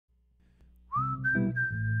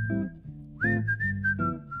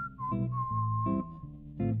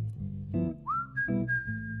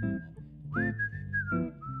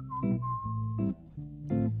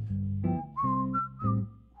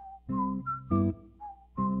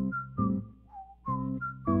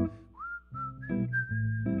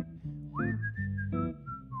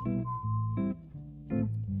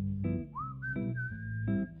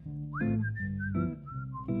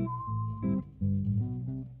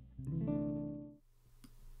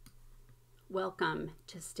Welcome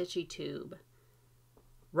to Stitchy Tube,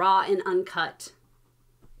 Raw and Uncut,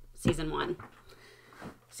 Season 1.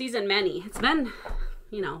 Season many. It's been,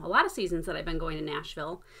 a lot of seasons that I've been going to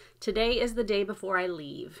Nashville. Today is the day before I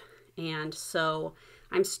leave, and so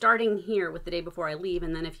I'm starting here with the day before I leave,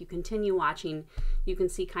 and then if you continue watching, you can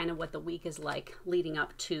see kind of what the week is like leading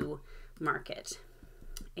up to market.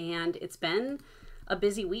 And it's been a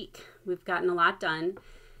busy week. We've gotten a lot done,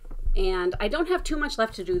 and I don't have too much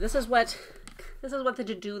left to do. This is what the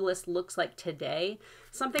to-do list looks like today.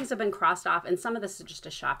 Some things have been crossed off, and some of this is just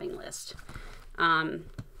a shopping list.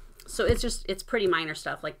 So it's pretty minor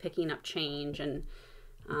stuff like picking up change, and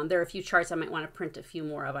there are a few charts I might want to print a few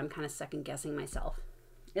more of. I'm kind of second guessing myself.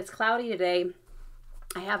 It's cloudy today.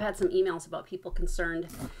 I have had some emails about people concerned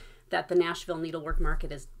that the Nashville needlework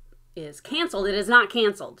market is canceled. It is not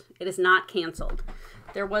canceled. It is not canceled.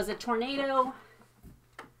 There was a tornado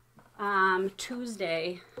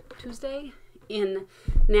Tuesday in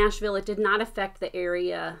Nashville. It did not affect the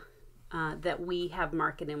area that we have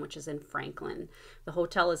market in, which is in Franklin. The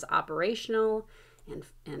hotel is operational,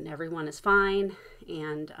 and everyone is fine.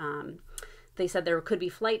 And they said there could be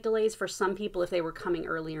flight delays for some people if they were coming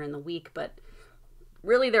earlier in the week, but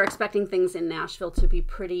really they're expecting things in Nashville to be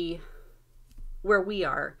pretty, where we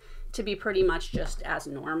are, to be pretty much just as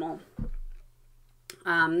normal.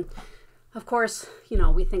 Of course,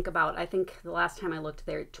 we think about, I think the last time I looked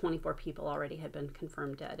there, 24 people already had been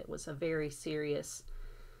confirmed dead. It was a very serious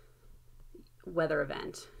weather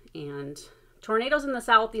event. And tornadoes in the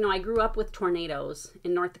South, I grew up with tornadoes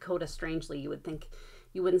in North Dakota. Strangely, you would think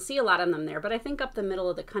you wouldn't see a lot of them there, but I think up the middle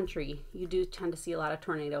of the country, you do tend to see a lot of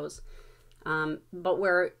tornadoes. But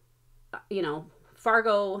where,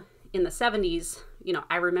 Fargo in the 70s,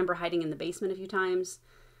 I remember hiding in the basement a few times,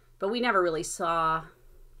 but we never really saw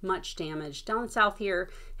much damage. Down south here,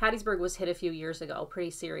 Hattiesburg was hit a few years ago pretty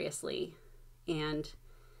seriously, and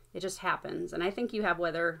it just happens. And I think you have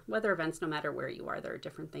weather events no matter where you are. There are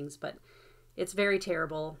different things, but it's very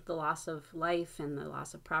terrible, the loss of life and the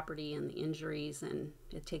loss of property and the injuries, and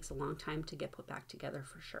it takes a long time to get put back together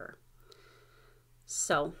for sure.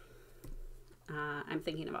 So I'm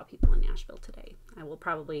thinking about people in Nashville today. I will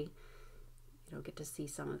probably get to see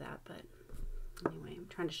some of that, but anyway, I'm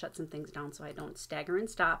trying to shut some things down so I don't stagger and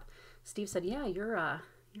stop. Steve said, yeah, your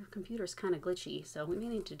computer's kind of glitchy, so we may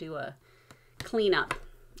need to do a cleanup.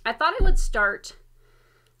 I thought I would start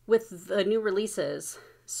with the new releases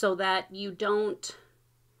so that you don't,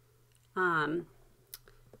 then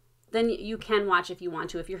you can watch if you want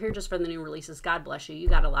to. If you're here just for the new releases, God bless you. You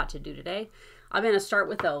got a lot to do today. I'm going to start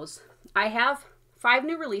with those. I have 5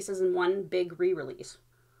 new releases and 1 big re-release.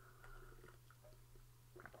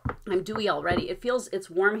 I'm dewy already. It's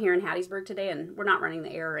warm here in Hattiesburg today, and we're not running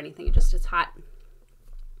the air or anything. It's hot.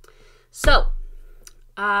 So,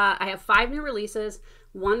 I have 5 new releases,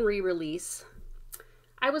 1 re-release.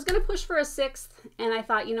 I was going to push for a 6th, and I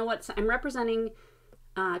thought, you know what? I'm representing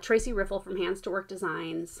Tracy Riffle from Hands to Work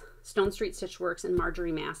Designs, Stone Street Stitchworks, and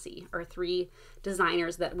Marjorie Massey are 3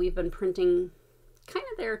 designers that we've been printing kind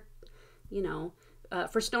of their,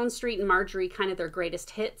 for Stone Street and Marjorie, kind of their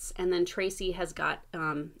greatest hits, and then Tracy has got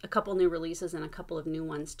a couple new releases and a couple of new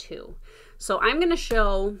ones too. So I'm going to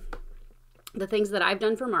show the things that I've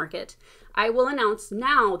done for market. I will announce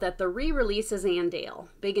now that the re-release is Andale,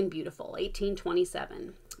 Big and Beautiful,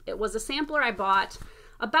 1827. It was a sampler I bought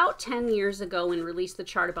about 10 years ago and released the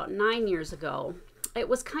chart about 9 years ago. It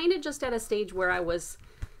was kind of just at a stage where I was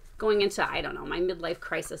going into, I don't know, my midlife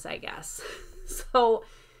crisis, I guess. So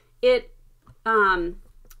it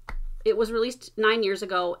was released 9 years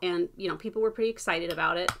ago, and people were pretty excited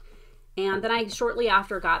about it. And then I shortly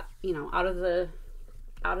after got out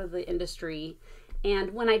of the industry,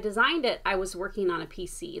 and when I designed it, I was working on a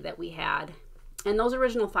PC that we had, and those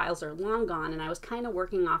original files are long gone, and I was kind of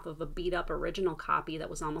working off of a beat up original copy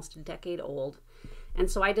that was almost a decade old. And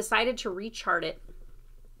so I decided to rechart it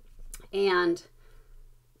and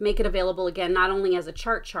make it available again, not only as a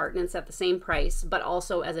chart, and it's at the same price, but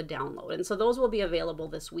also as a download. And so those will be available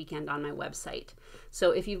this weekend on my website. So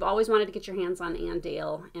if you've always wanted to get your hands on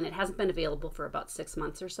Andale, and it hasn't been available for about 6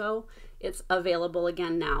 months or so, it's available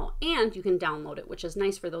again now, and you can download it, which is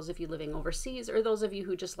nice for those of you living overseas, or those of you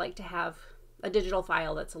who just like to have a digital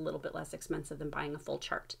file that's a little bit less expensive than buying a full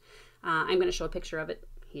chart. I'm going to show a picture of it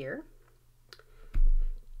here.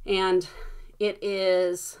 And it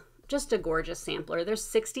is just a gorgeous sampler. There's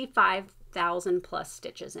 65,000 plus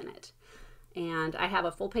stitches in it. And I have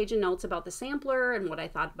a full page of notes about the sampler and what I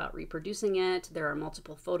thought about reproducing it. There are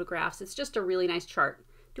multiple photographs. It's just a really nice chart.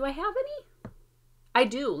 Do I have any? I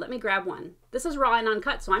do. Let me grab one. This is raw and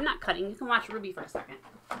uncut, so I'm not cutting. You can watch Ruby for a second.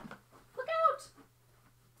 Look out!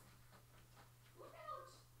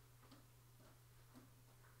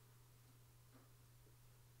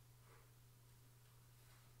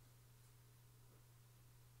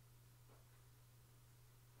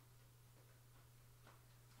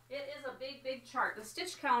 big chart. The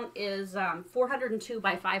stitch count is 402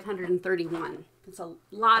 by 531. It's a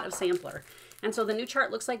lot of sampler. And so the new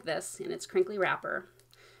chart looks like this in its crinkly wrapper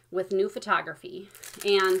with new photography.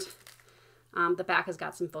 And the back has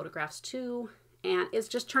got some photographs too. And it's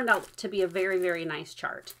just turned out to be a very, very nice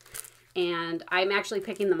chart. And I'm actually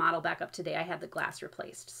picking the model back up today. I had the glass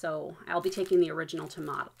replaced. So I'll be taking the original to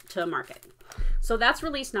market. So that's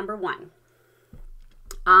release number 1.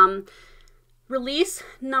 Release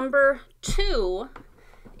number 2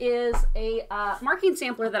 is a marking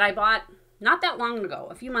sampler that I bought not that long ago,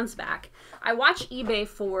 a few months back. I watch eBay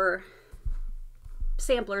for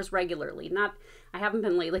samplers regularly. I haven't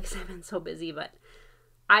been lately because I've been so busy, but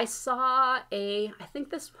I saw I think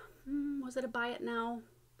this, was it a buy it now?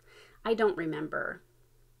 I don't remember.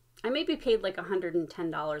 I maybe paid like $110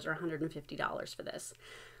 or $150 for this.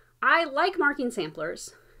 I like marking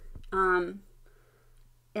samplers.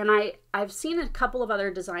 And I've seen a couple of other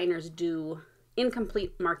designers do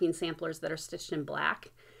incomplete marking samplers that are stitched in black.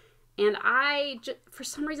 And for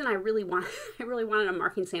some reason, I really wanted a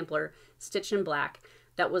marking sampler stitched in black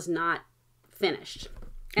that was not finished.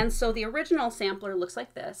 And so the original sampler looks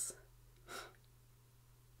like this.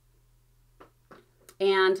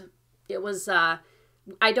 And it was, I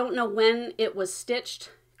don't know when it was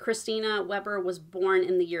stitched. Christina Weber was born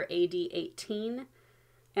in the year AD 18.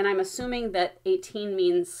 And I'm assuming that 18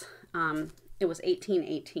 means it was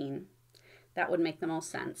 1818. That would make the most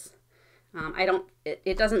sense.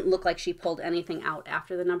 It doesn't look like she pulled anything out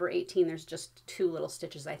after the number 18. There's just 2 little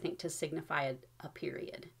stitches, I think, to signify a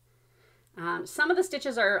period. Some of the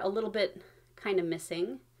stitches are a little bit kind of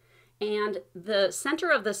missing. And the center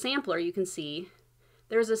of the sampler, you can see,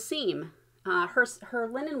 there's a seam. Her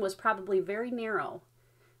linen was probably very narrow.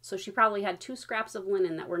 So she probably had 2 scraps of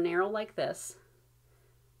linen that were narrow like this.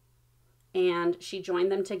 And she joined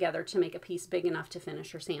them together to make a piece big enough to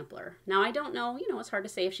finish her sampler. Now, I don't know, it's hard to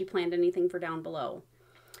say if she planned anything for down below.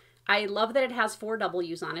 I love that it has 4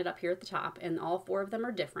 W's on it up here at the top, and all 4 of them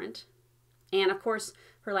are different. And of course,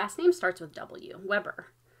 her last name starts with W, Weber.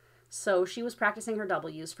 So she was practicing her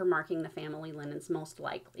W's for marking the family linens most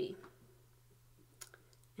likely.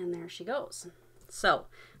 And there she goes. So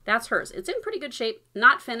that's hers. It's in pretty good shape,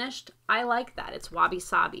 not finished. I like that. It's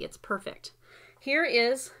wabi-sabi. It's perfect. Here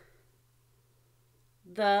is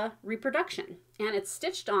the reproduction, and it's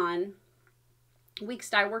stitched on Weeks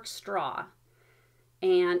Dye Works straw,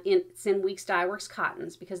 and it's in Weeks Dye Works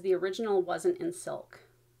cottons because the original wasn't in silk.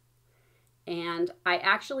 And I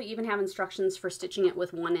actually even have instructions for stitching it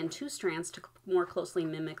with 1 and 2 strands to more closely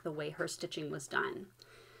mimic the way her stitching was done.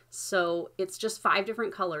 So it's just 5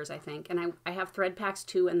 different colors, I think, and I have thread packs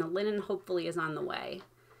too, and the linen hopefully is on the way.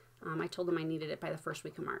 I told them I needed it by the first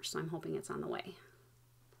week of March, so I'm hoping it's on the way.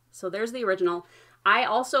 So there's the original. I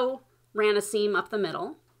also ran a seam up the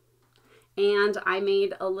middle, and I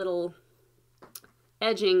made a little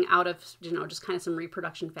edging out of, just kind of some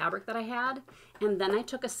reproduction fabric that I had. And then I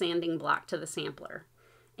took a sanding block to the sampler.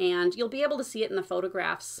 And you'll be able to see it in the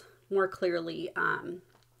photographs more clearly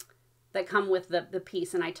that come with the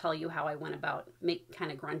piece. And I tell you how I went about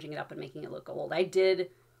kind of grunging it up and making it look old. I did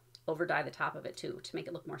over dye the top of it too to make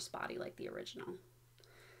it look more spotty like the original.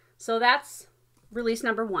 So that's release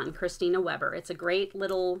number 1, Christina Weber. It's a great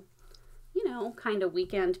little, kind of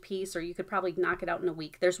weekend piece, or you could probably knock it out in a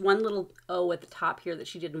week. There's 1 little O at the top here that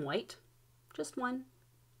she did in white. Just one.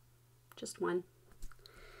 Just one.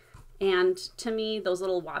 And to me, those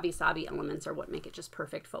little wabi-sabi elements are what make it just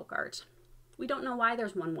perfect folk art. We don't know why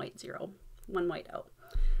there's 1 white 0, 1 white O.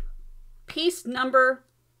 Piece number,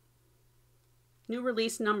 new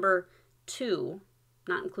release number 2,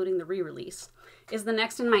 not including the re-release, is the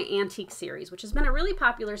next in my antique series, which has been a really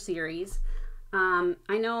popular series. I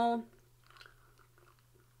know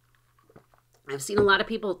I've seen a lot of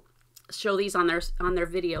people show these on their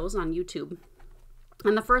videos on YouTube.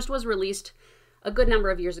 And the first was released a good number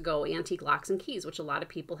of years ago, Antique Locks and Keys, which a lot of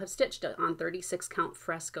people have stitched on 36 count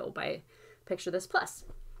fresco by Picture This Plus.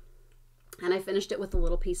 And I finished it with a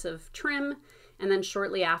little piece of trim, and then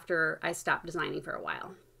shortly after I stopped designing for a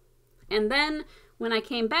while. And then when I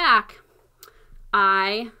came back,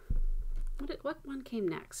 what one came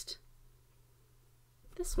next?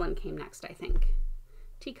 This one came next, I think.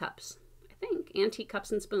 Teacups, I think. Antique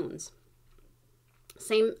cups and spoons.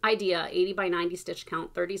 Same idea, 80 by 90 stitch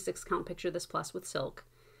count, 36 count Picture This Plus with silk,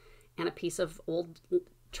 and a piece of old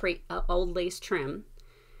lace trim,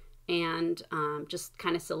 and just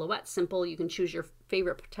kind of silhouette, simple. You can choose your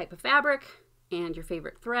favorite type of fabric and your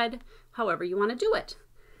favorite thread, however you want to do it.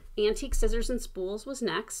 Antique scissors and spools was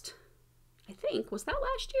next. I think, was that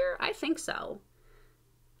last year? I think so.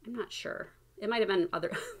 I'm not sure. It might have been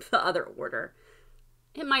the other order.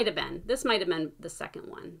 It might have been. This might have been the second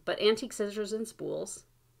one. But antique scissors and spools.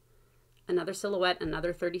 Another silhouette,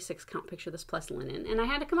 another 36 count picture this plus linen. And I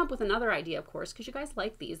had to come up with another idea, of course, because you guys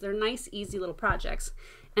like these. They're nice, easy little projects.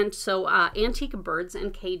 And so antique birds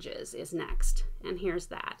and cages is next. And here's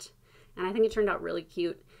that. And I think it turned out really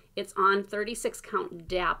cute. It's on 36 count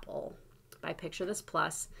dapple by Picture This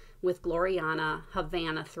Plus with Gloriana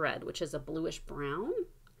Havana thread, which is a bluish brown,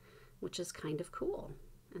 which is kind of cool.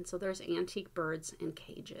 And so there's antique birds and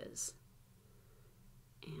cages.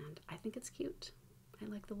 And I think it's cute. I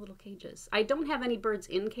like the little cages. I don't have any birds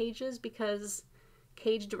in cages because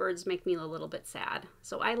caged birds make me a little bit sad.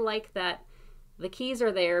 So I like that the keys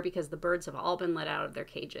are there because the birds have all been let out of their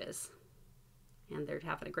cages. And they're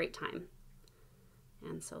having a great time.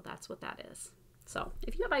 And so that's what that is. So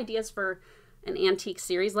if you have ideas for an antique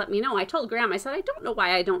series, let me know. I told Graham, I said, I don't know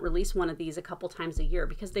why I don't release one of these a couple times a year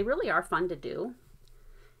because they really are fun to do.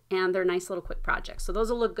 And they're nice little quick projects. So those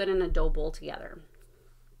will look good in a dough bowl together.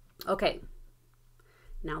 Okay.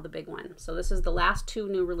 Now the big one. So this is the last two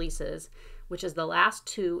new releases, which is the last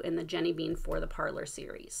two in the Jenny Bean For the Parlor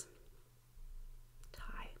series.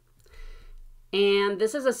 Tie. And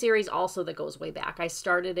this is a series also that goes way back. I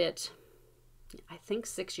started it, I think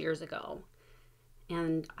 6 years ago.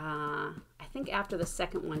 And I think after the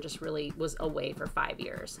second one just really was away for 5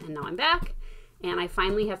 years. And now I'm back. And I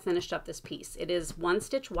finally have finished up this piece. It is 1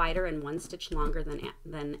 stitch wider and 1 stitch longer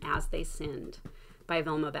than As They Sinned by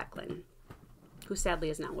Vilma Becklin, who sadly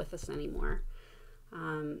is not with us anymore.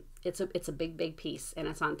 It's a big piece, and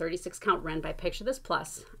it's on 36 count Ren by Picture This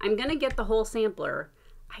Plus. I'm going to get the whole sampler.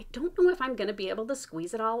 I don't know if I'm going to be able to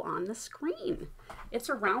squeeze it all on the screen. It's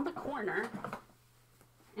around the corner,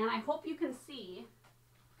 and I hope you can see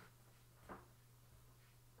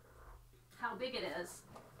how big it is.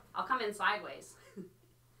 I'll come in sideways.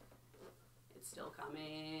 It's still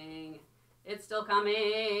coming. It's still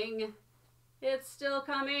coming. It's still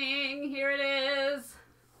coming. Here it is.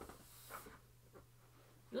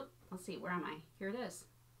 Oop, let's see. Where am I? Here it is.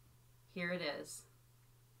 Here it is.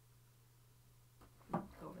 Go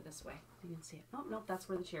over this way. You can see it. Oh, nope. That's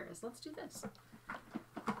where the chair is. Let's do this.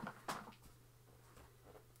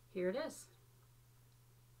 Here it is.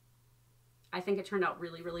 I think it turned out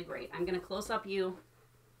really, really great. I'm going to close up you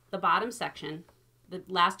the bottom section. The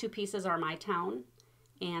last two pieces are My Town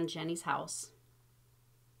and Jenny's House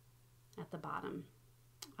at the bottom.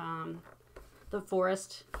 The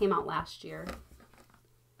Forest came out last year.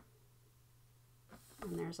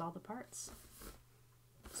 And there's all the parts.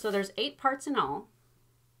 So there's 8 parts in all.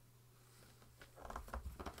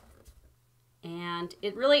 And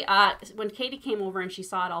it really, when Katie came over and she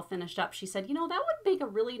saw it all finished up, she said, you know, that would make a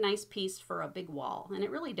really nice piece for a big wall. And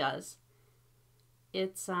it really does.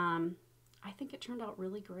 It's, I think it turned out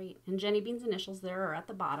really great. And Jenny Bean's initials there are at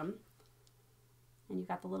the bottom. And you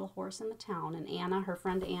got the little horse in the town. And Anna, her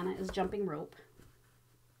friend Anna, is jumping rope.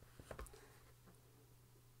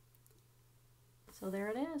 So there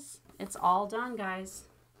it is. It's all done, guys.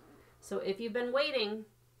 So if you've been waiting,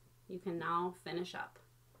 you can now finish up.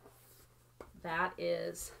 That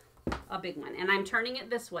is a big one. And I'm turning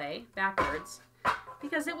it this way, backwards,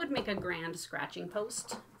 because it would make a grand scratching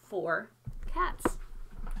post for cats.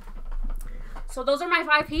 So those are my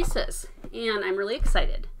 5 pieces, and I'm really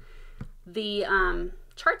excited. The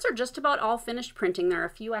charts are just about all finished printing. There are a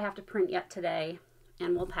few I have to print yet today,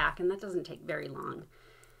 and we'll pack, and that doesn't take very long.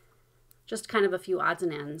 Just kind of a few odds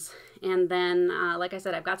and ends. And then, like I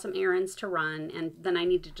said, I've got some errands to run, and then I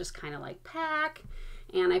need to just kind of like pack.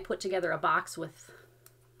 And I put together a box with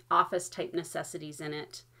office type necessities in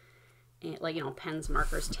it. And, like, you know, pens,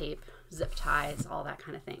 markers, tape, zip ties, all that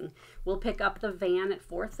kind of thing. We'll pick up the van at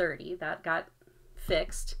 4:30. That got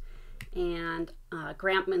fixed. And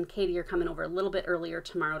Graham and Katie are coming over a little bit earlier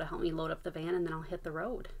tomorrow to help me load up the van, and then I'll hit the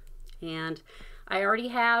road. And I already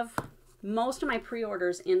have most of my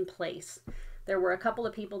pre-orders in place. There were a couple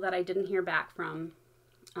of people that I didn't hear back from.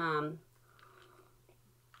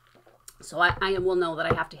 So I will know that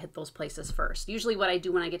I have to hit those places first. Usually what I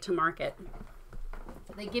do when I get to market,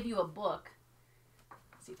 they give you a book.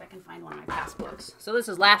 Let's see if I can find one of my past books. So this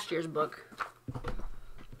is last year's book.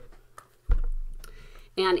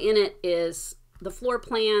 And in it is the floor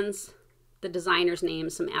plans, the designer's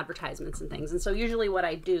names, some advertisements and things. And so usually what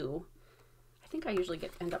I do, I think I usually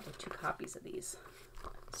end up with 2 copies of these.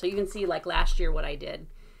 So you can see, like last year, what I did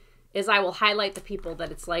is I will highlight the people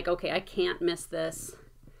that it's like, okay, I can't miss this.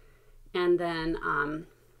 And then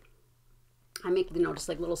I make, you know, just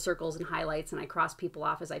like little circles and highlights, and I cross people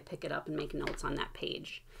off as I pick it up and make notes on that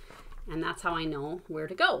page. And that's how I know where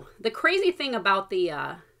to go. The crazy thing about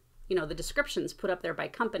the, you know, the descriptions put up there by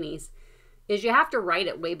companies is you have to write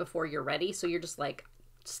it way before you're ready. So you're just like,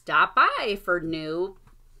 stop by for new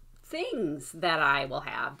things that I will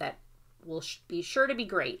have that will be sure to be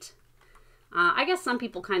great. I guess some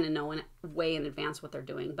people kind of know way in advance what they're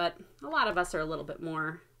doing, but a lot of us are a little bit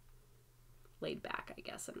more laid back, I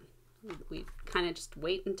guess, and we kind of just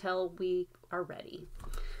wait until we are ready.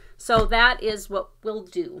 So that is what we'll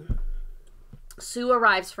do. Sue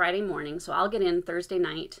arrives Friday morning, so I'll get in Thursday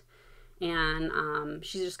night, and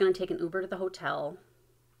she's just going to take an Uber to the hotel.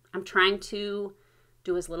 I'm trying to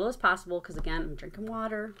do as little as possible because, again, I'm drinking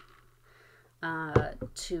water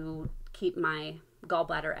to keep my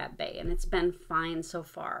gallbladder at bay, and it's been fine so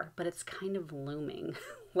far, but it's kind of looming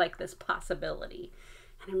like this possibility,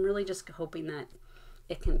 and I'm really just hoping that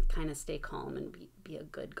it can kind of stay calm and be a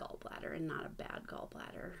good gallbladder and not a bad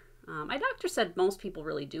gallbladder. My doctor said most people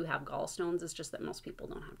really do have gallstones. It's just that most people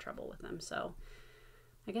don't have trouble with them. So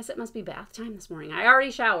I guess it must be bath time this morning. I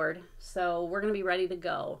already showered, so we're going to be ready to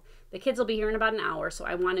go. The kids will be here in about an hour, so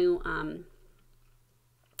I want to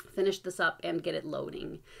finish this up and get it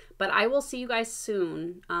loading. But I will see you guys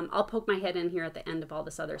soon. I'll poke my head in here at the end of all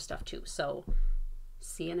this other stuff too. So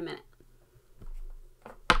see you in a minute.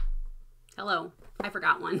 Hello. I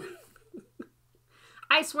forgot one.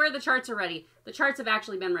 I swear the charts are ready. The charts have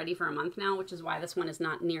actually been ready for a month now, which is why this one is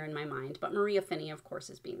not near in my mind. But Maria Finney, of course,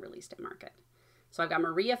 is being released at market. So I've got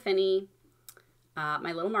Maria Finney,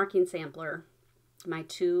 my little marking sampler, my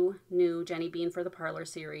 2 new Jenny Bean for the Parlor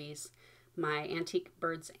series, my Antique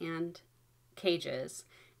Birds and Cages,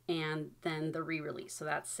 and then the re-release. So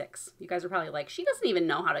that's 6. You guys are probably like, she doesn't even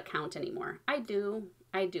know how to count anymore. I do.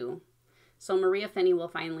 So Maria Finney will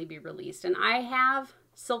finally be released. And I have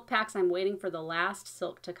silk packs. I'm waiting for the last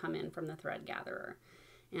silk to come in from the thread gatherer.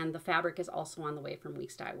 And the fabric is also on the way from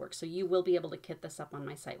Weeks Dye Works. So you will be able to kit this up on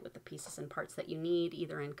my site with the pieces and parts that you need,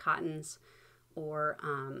 either in cottons or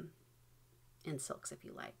in silks if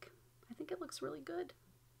you like. I think it looks really good.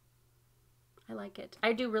 I like it.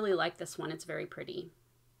 I do really like this one. It's very pretty.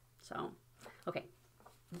 So, okay.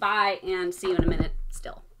 Bye, and see you in a minute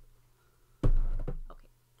still. Okay.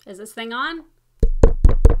 Is this thing on?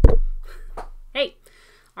 Hey.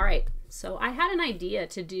 All right. So I had an idea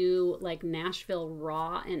to do like Nashville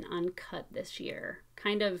raw and uncut this year.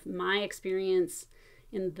 Kind of my experience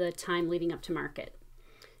in the time leading up to market.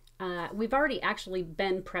 We've already actually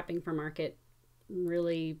been prepping for market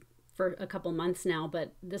really for a couple months now,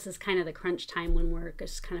 but this is kind of the crunch time when we're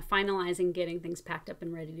just kind of finalizing, getting things packed up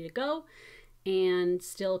and ready to go, and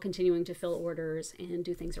still continuing to fill orders and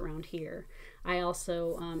do things around here. I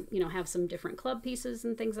also, have some different club pieces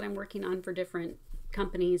and things that I'm working on for different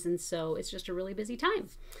companies, and so it's just a really busy time.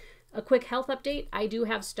 A quick health update. I do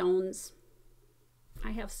have stones.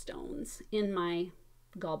 I have stones in my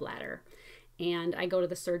gallbladder, and I go to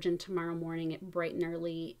the surgeon tomorrow morning at bright and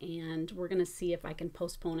early, and we're going to see if I can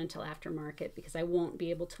postpone until after market because I won't be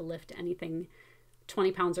able to lift anything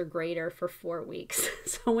 20 pounds or greater for 4 weeks.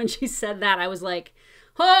 So when she said that, I was like,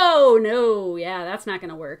 oh no, yeah, that's not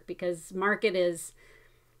going to work because market is,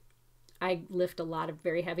 I lift a lot of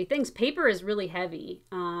very heavy things. Paper is really heavy.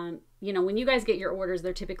 When you guys get your orders,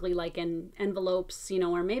 they're typically like in envelopes,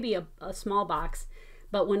 or maybe a small box.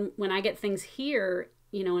 But when I get things here,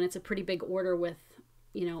 and it's a pretty big order with,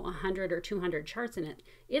 100 or 200 charts in it,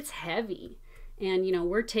 it's heavy. And,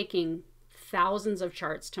 we're taking thousands of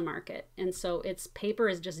charts to market. And so paper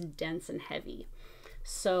is just dense and heavy.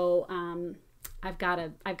 So I've got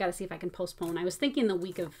to see if I can postpone. I was thinking the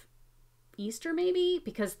week of Easter maybe,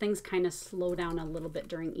 because things kind of slow down a little bit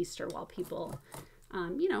during Easter while people,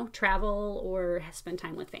 travel or spend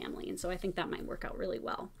time with family. And so I think that might work out really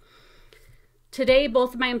well. Today,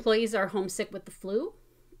 both of my employees are homesick with the flu,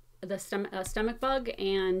 the stomach bug,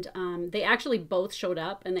 and they actually both showed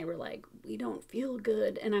up and they were like, we don't feel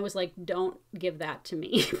good. And I was like, don't give that to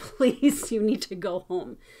me, please. You need to go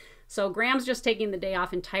home. So Graham's just taking the day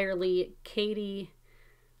off entirely. Katie,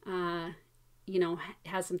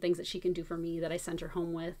 has some things that she can do for me that I sent her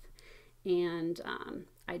home with. And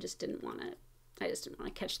I just didn't want to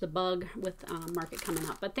catch the bug with market coming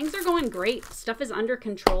up. But things are going great. Stuff is under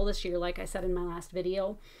control this year, like I said in my last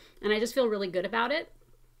video. And I just feel really good about it.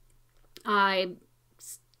 I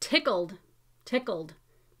tickled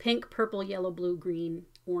pink, purple, yellow, blue, green,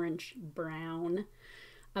 orange, brown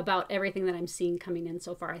about everything that I'm seeing coming in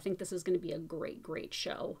so far. I think this is going to be a great, great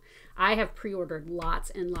show. I have pre-ordered lots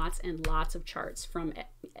and lots and lots of charts from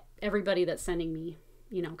everybody that's sending me,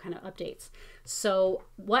 kind of updates. So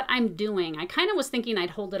what I'm doing, I kind of was thinking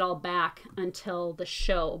I'd hold it all back until the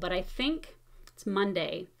show, but I think it's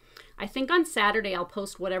Monday. I think on Saturday I'll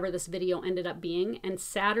post whatever this video ended up being. And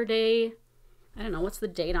Saturday, I don't know, what's the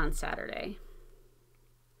date on Saturday?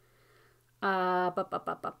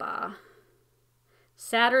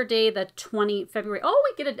 Saturday the 20 February. Oh,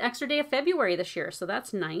 we get an extra day of February this year, so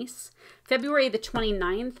that's nice. February the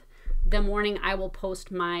 29th, the morning I will post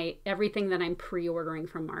my everything that I'm pre-ordering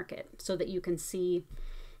from Market so that you can see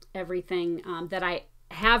everything that I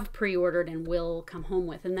have pre-ordered and will come home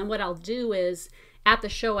with. And then what I'll do is at the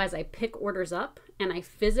show, as I pick orders up and I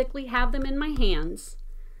physically have them in my hands,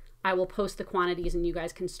 I will post the quantities and you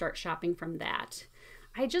guys can start shopping from that.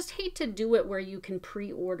 I just hate to do it where you can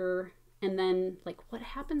pre-order and then, like, what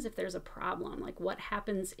happens if there's a problem? Like, what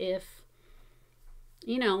happens if,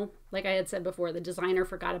 you know, like I had said before, the designer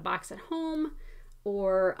forgot a box at home,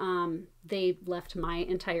 or they left my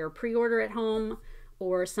entire pre-order at home,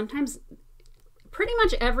 or sometimes, pretty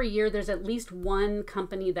much every year, there's at least one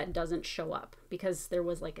company that doesn't show up because there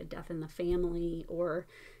was like a death in the family, or,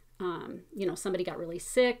 you know, somebody got really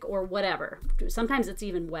sick or whatever. Sometimes it's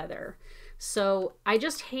even weather. So I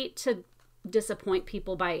just hate to disappoint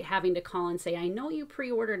people by having to call and say, I know you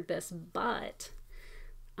pre-ordered this, but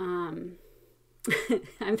I'm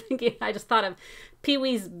thinking, I just thought of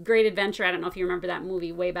Pee-wee's Great Adventure. I don't know if you remember that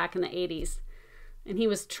movie way back in the 80s. And he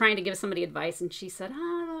was trying to give somebody advice, and she said,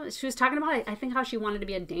 she was talking about, I think, how she wanted to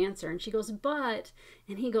be a dancer. And she goes, but,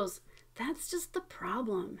 and he goes, that's just the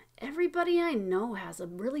problem. Everybody I know has a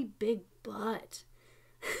really big butt.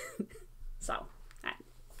 So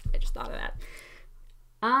I just thought of that.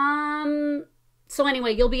 So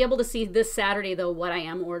anyway, you'll be able to see this Saturday, though, what I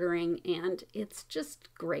am ordering, and it's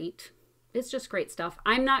just great. It's just great stuff.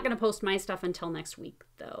 I'm not going to post my stuff until next week,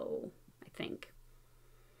 though, I think.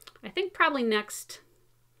 I think probably next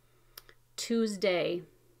Tuesday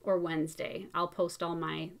or Wednesday, I'll post all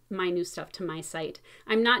my new stuff to my site.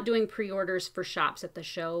 I'm not doing pre-orders for shops at the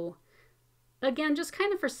show. Again, just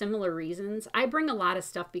kind of for similar reasons. I bring a lot of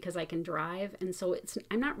stuff because I can drive, and so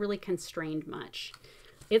I'm not really constrained much.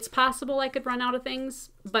 It's possible I could run out of things,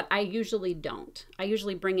 but I usually don't. I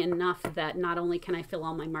usually bring enough that not only can I fill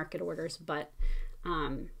all my Market orders, but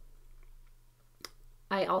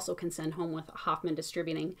I also can send home with Hoffman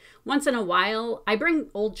Distributing. Once in a while, I bring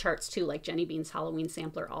old charts too, like Jenny Bean's Halloween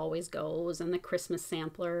Sampler always goes, and the Christmas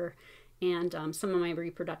Sampler, and some of my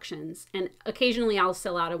reproductions. And occasionally I'll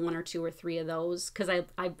sell out of 1 or 2 or 3 of those, because I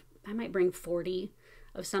might bring 40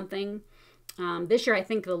 of something. This year, I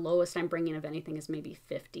think the lowest I'm bringing of anything is maybe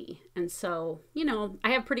 50. And so, you know, I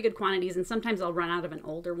have pretty good quantities, and sometimes I'll run out of an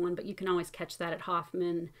older one, but you can always catch that at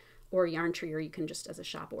Hoffman or Yarn Tree, or you can just as a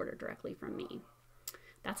shop order directly from me.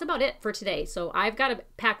 That's about it for today. So I've got to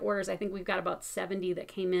pack orders. I think we've got about 70 that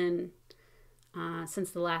came in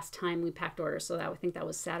since the last time we packed orders. So I think that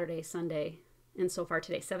was Saturday, Sunday, and so far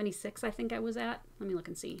today. 76, I think I was at. Let me look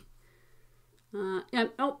and see.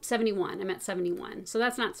 71. I'm at 71. So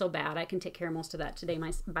that's not so bad. I can take care of most of that today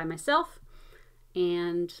by myself.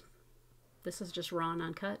 And this is just raw and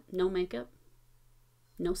uncut. No makeup.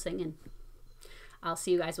 No singing. I'll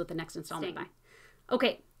see you guys with the next installment. Bye.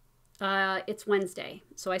 Okay. It's Wednesday.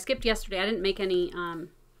 So I skipped yesterday. I didn't make any,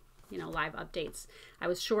 live updates. I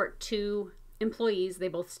was short 2 employees. They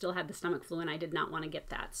both still had the stomach flu, and I did not want to get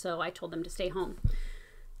that. So I told them to stay home.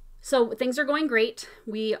 So things are going great.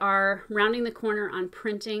 We are rounding the corner on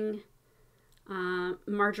printing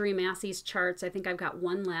Marjorie Massey's charts. I think I've got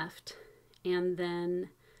 1 left. And then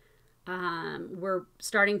we're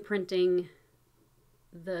starting printing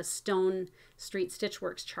the Stone Street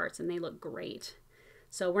Stitchworks charts, and they look great.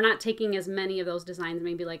 So we're not taking as many of those designs,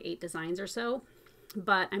 maybe like 8 designs or so.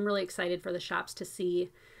 But I'm really excited for the shops to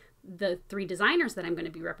see the 3 designers that I'm going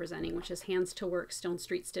to be representing, which is Hands to Work, Stone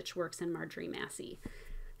Street Stitchworks, and Marjorie Massey.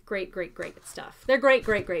 Great, great, great stuff. They're great,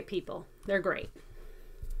 great, great people. They're great.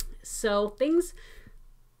 So things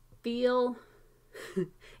feel...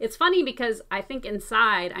 It's funny because I think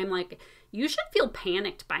inside I'm like, you should feel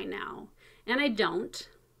panicked by now. And I don't.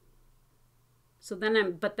 So then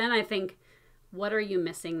I think, what are you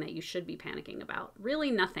missing that you should be panicking about?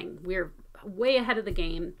 Really nothing. We're way ahead of the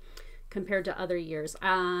game compared to other years.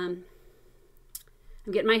 I'm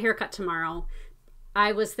getting my hair cut tomorrow.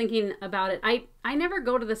 I was thinking about it. I never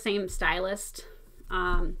go to the same stylist.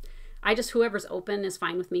 I just, whoever's open is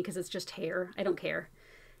fine with me because it's just hair. I don't care.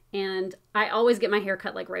 And I always get my hair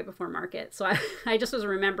cut like right before Market. So I just was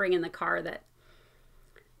remembering in the car that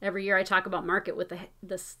every year I talk about Market with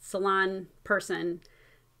the salon person.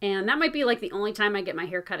 And that might be like the only time I get my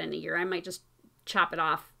hair cut in a year. I might just chop it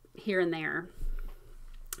off here and there.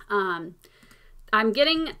 I'm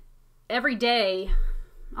getting every day,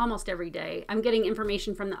 almost every day, I'm getting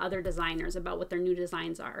information from the other designers about what their new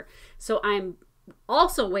designs are. So I'm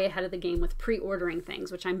also way ahead of the game with pre-ordering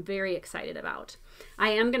things, which I'm very excited about. I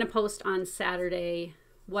am going to post on Saturday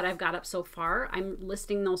what I've got up so far. I'm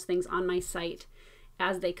listing those things on my site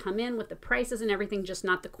as they come in with the prices and everything, just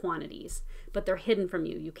not the quantities. But they're hidden from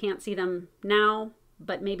you. You can't see them now,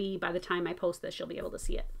 but maybe by the time I post this, you'll be able to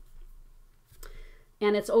see it.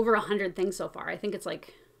 And it's over 100 things so far. I think it's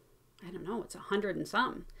like, I don't know, it's 100 and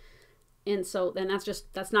some. And so then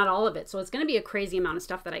that's not all of it. So it's going to be a crazy amount of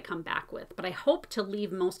stuff that I come back with. But I hope to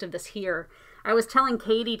leave most of this here. I was telling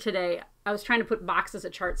Katie today, I was trying to put boxes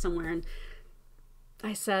of charts somewhere, and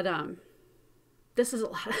I said, this is a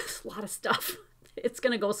lot of stuff. It's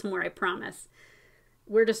going to go somewhere, I promise.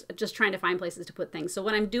 We're just trying to find places to put things. So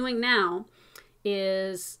what I'm doing now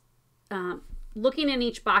is looking in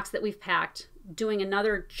each box that we've packed, doing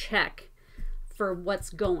another check for what's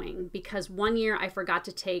going, because one year I forgot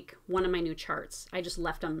to take one of my new charts. I just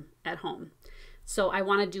left them at home. So I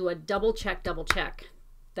want to do a double check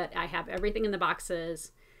that I have everything in the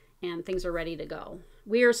boxes and things are ready to go.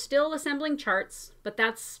 We are still assembling charts, but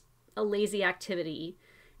that's a lazy activity.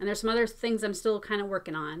 And there's some other things I'm still kind of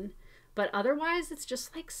working on, but otherwise it's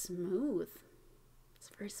just like smooth. It's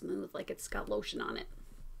very smooth, like it's got lotion on it.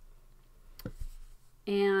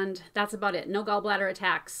 And that's about it. No gallbladder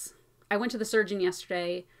attacks. I went to the surgeon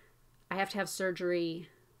yesterday. I have to have surgery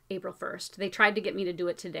April 1st. They tried to get me to do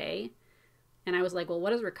it today. And I was like, well, what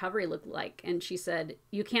does recovery look like? And she said,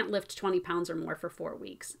 you can't lift 20 pounds or more for 4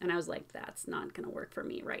 weeks. And I was like, that's not going to work for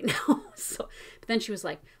me right now. But then she was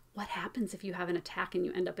like, what happens if you have an attack and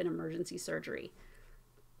you end up in emergency surgery?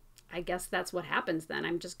 I guess that's what happens then.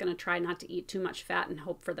 I'm just going to try not to eat too much fat and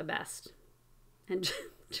hope for the best. And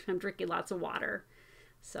I'm drinking lots of water.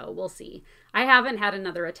 So we'll see. I haven't had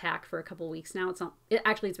another attack for a couple weeks now.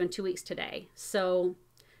 It's been 2 weeks today. So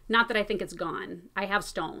not that I think it's gone. I have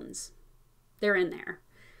stones. They're in there.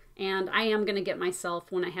 And I am going to get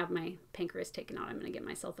myself, when I have my pancreas taken out, I'm going to get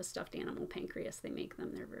myself a stuffed animal pancreas. They make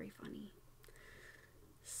them. They're very funny.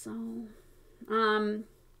 So,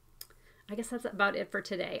 I guess that's about it for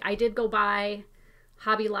today. I did go by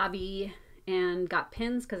Hobby Lobby and got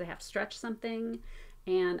pins because I have to stretch something.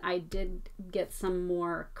 And I did get some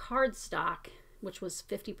more cardstock, which was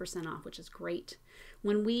 50% off, which is great.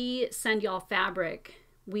 When we send y'all fabric,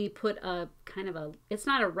 we put a kind of it's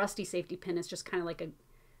not a rusty safety pin. It's just kind of like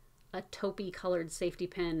a taupey colored safety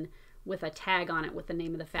pin with a tag on it with the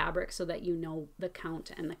name of the fabric so that you know the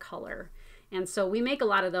count and the color. And so we make a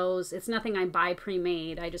lot of those. It's nothing I buy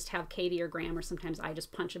pre-made. I just have Katie or Graham, or sometimes I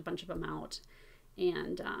just punch a bunch of them out.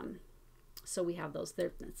 And so we have those.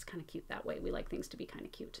 It's kind of cute that way. We like things to be kind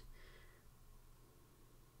of cute.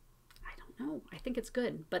 I don't know. I think it's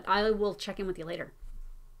good, but I will check in with you later.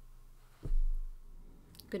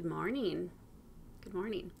 Good morning. Good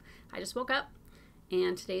morning. I just woke up,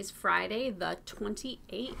 and today's Friday the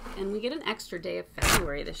 28th, and we get an extra day of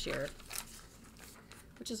February this year,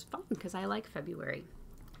 which is fun because I like February.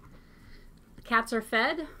 The cats are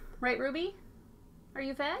fed, right, Ruby? Are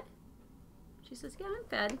you fed? She says, yeah, I'm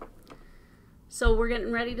fed. So we're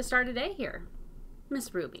getting ready to start a day here.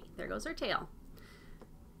 Miss Ruby, there goes her tail.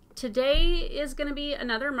 Today is going to be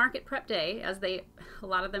another market prep day, as a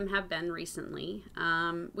lot of them have been recently.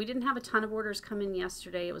 We didn't have a ton of orders come in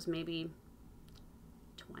yesterday. It was maybe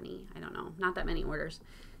 20, I don't know, not that many orders.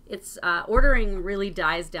 It's ordering really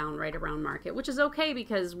dies down right around market, which is okay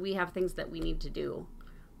because we have things that we need to do.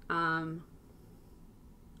 I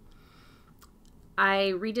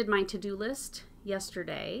redid my to-do list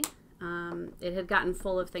yesterday. It had gotten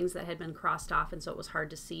full of things that had been crossed off, and so it was hard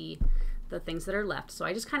to see the things that are left. So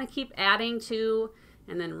I just kind of keep adding to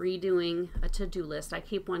and then redoing a to-do list. I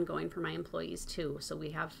keep one going for my employees too, so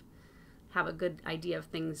we have a good idea of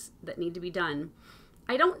things that need to be done.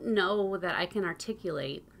 I don't know that I can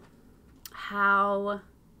articulate how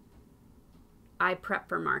I prep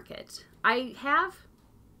for market. I have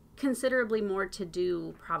considerably more to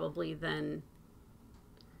do probably than,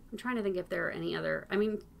 I'm trying to think if there are any other, I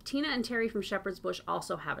mean, Tina and Terry from Shepherd's Bush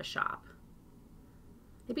also have a shop.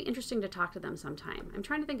 It'd be interesting to talk to them sometime. I'm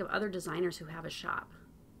trying to think of other designers who have a shop.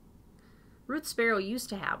 Ruth Sparrow used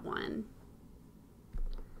to have one.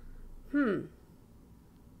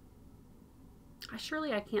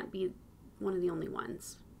 Surely I can't be one of the only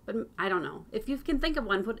ones. But I don't know. If you can think of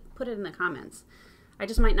one, put it in the comments. I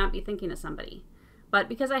just might not be thinking of somebody. But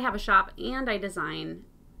because I have a shop and I design,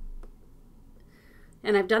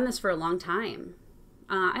 and I've done this for a long time.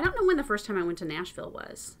 I don't know when the first time I went to Nashville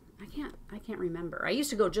was. I can't remember. I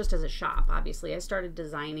used to go just as a shop, obviously. I started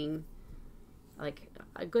designing like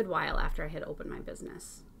a good while after I had opened my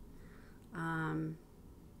business.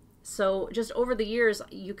 So just over the years,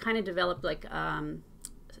 you kind of develop like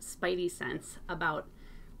spidey sense about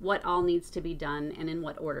what all needs to be done and in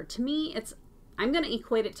what order. To me, I'm going to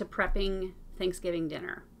equate it to prepping Thanksgiving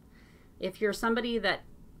dinner. If you're somebody that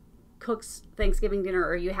cooks Thanksgiving dinner,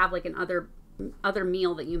 or you have like an other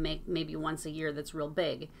meal that you make maybe once a year that's real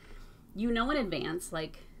big, you know in advance,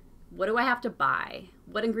 like, what do I have to buy?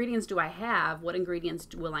 What ingredients do I have? What ingredients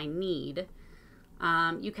will I need?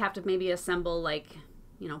 You have to maybe assemble, like,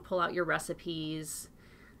 you know, pull out your recipes,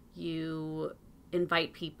 you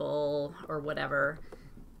invite people or whatever.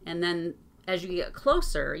 And then as you get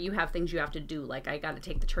closer, you have things you have to do. Like, I got to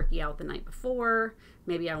take the turkey out the night before.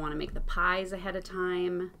 Maybe I want to make the pies ahead of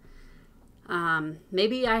time.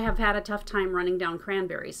 Maybe I have had a tough time running down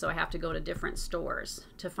cranberries, so I have to go to different stores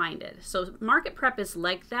to find it. So market prep is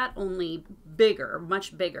like that, only bigger,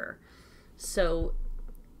 much bigger. So,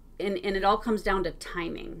 and it all comes down to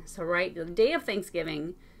timing. So, right, the day of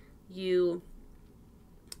Thanksgiving, you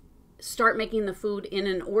start making the food in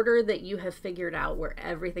an order that you have figured out, where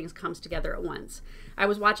everything comes together at once. I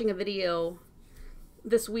was watching a video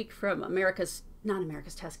this week from not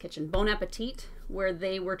America's Test Kitchen, Bon Appetit, where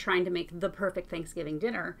they were trying to make the perfect Thanksgiving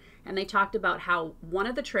dinner. And they talked about how one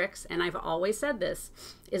of the tricks, and I've always said this,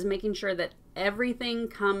 is making sure that everything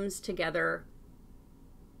comes together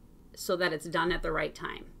so that it's done at the right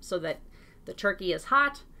time. So that the turkey is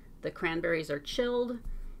hot, the cranberries are chilled,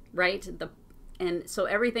 right? And so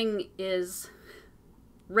everything is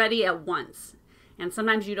ready at once. And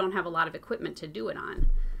sometimes you don't have a lot of equipment to do it on.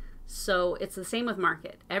 So it's the same with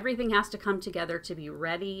market. Everything has to come together to be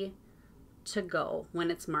ready to go when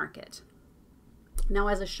it's market. Now,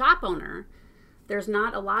 as a shop owner, there's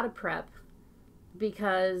not a lot of prep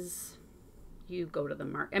because you go to the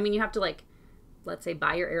market. I mean, you have to, like, let's say,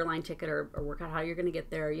 buy your airline ticket or work out how you're going to get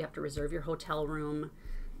there. You have to reserve your hotel room.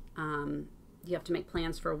 You have to make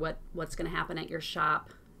plans for what's going to happen at your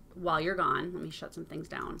shop while you're gone. Let me shut some things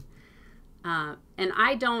down. And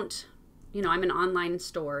I don't, you know, I'm an online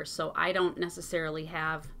store, so I don't necessarily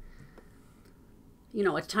have, you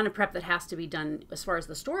know, a ton of prep that has to be done as far as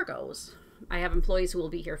the store goes. I have employees who will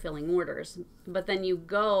be here filling orders, but then you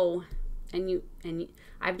go and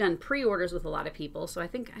I've done pre-orders with a lot of people, so I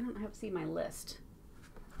think, I don't have to see my list.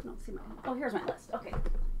 I don't see oh, here's my list. Okay.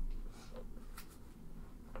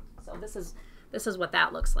 So this is what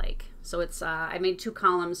that looks like. So it's, I made 2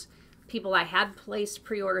 columns, people I had placed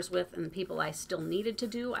pre-orders with and the people I still needed to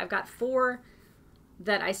do. I've got 4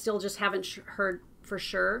 that I still just haven't heard for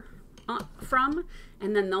sure from.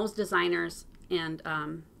 And then those designers and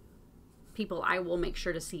people I will make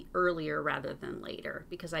sure to see earlier rather than later,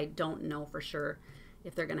 because I don't know for sure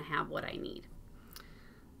if they're going to have what I need.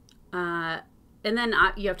 And then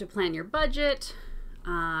you have to plan your budget.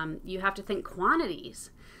 You have to think quantities,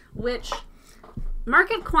 which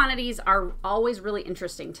market quantities are always really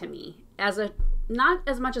interesting to me, not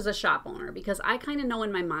as much as a shop owner, because I kind of know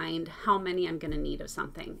in my mind how many I'm going to need of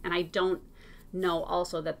something, and I don't know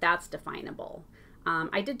also that that's definable.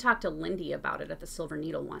 I did talk to Lindy about it at the Silver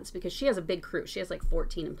Needle once, because she has a big crew. She has like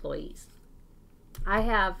 14 employees. I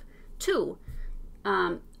have 2,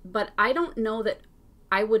 but I don't know that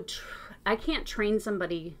I can't train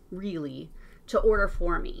somebody really to order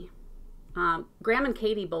for me. Graham and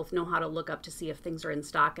Katie both know how to look up to see if things are in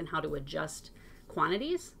stock and how to adjust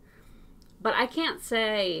quantities. But I can't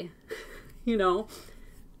say, you know,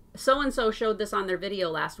 so-and-so showed this on their video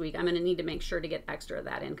last week. I'm going to need to make sure to get extra of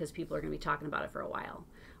that in because people are going to be talking about it for a while.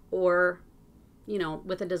 Or, you know,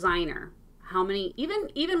 with a designer, how many,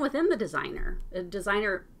 even within the designer, a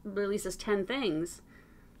designer releases 10 things.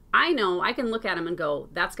 I know I can look at them and go,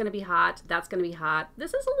 that's going to be hot. That's going to be hot.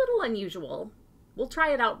 This is a little unusual. We'll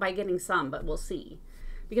try it out by getting some, but we'll see.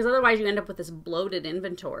 Because otherwise you end up with this bloated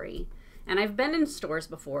inventory. And I've been in stores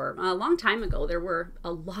before. A long time ago, there were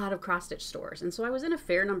a lot of cross-stitch stores. And so I was in a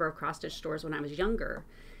fair number of cross-stitch stores when I was younger.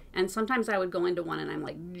 And sometimes I would go into one and I'm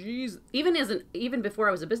like, geez, even before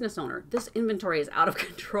I was a business owner, this inventory is out of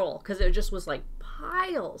control. Because it just was like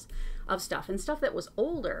piles of stuff and stuff that was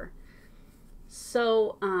older.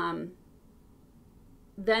 So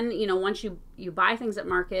then, you know, once you buy things at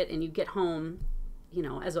market and you get home, you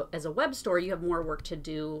know, as a web store, you have more work to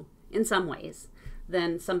do in some ways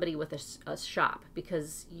than somebody with a shop,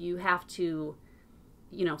 because you have to,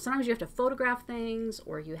 you know, sometimes you have to photograph things,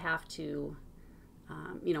 or you have to,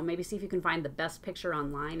 you know, maybe see if you can find the best picture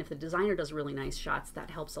online. If the designer does really nice shots, that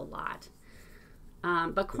helps a lot.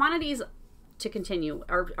 But quantities, to continue,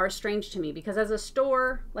 are strange to me, because as a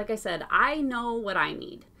store, like I said, I know what I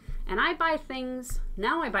need. And I buy things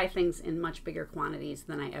in much bigger quantities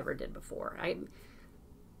than I ever did before.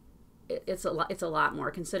 It's a lot more,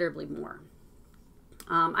 considerably more.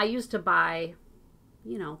 I used to buy,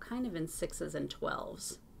 you know, kind of in 6s and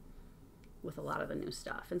 12s with a lot of the new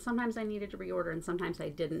stuff. And sometimes I needed to reorder and sometimes I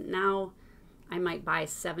didn't. Now I might buy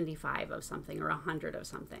 75 of something or 100 of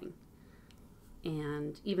something.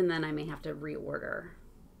 And even then I may have to reorder.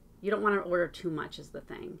 You don't want to order too much is the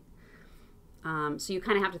thing. So you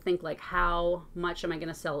kind of have to think like, how much am I going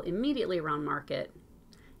to sell immediately around market?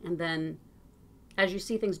 And then as you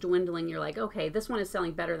see things dwindling, you're like, okay, this one is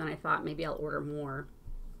selling better than I thought. Maybe I'll order more.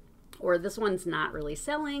 Or this one's not really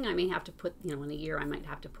selling. I may have to put, in a year, I might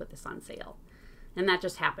have to put this on sale. And that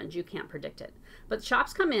just happens. You can't predict it. But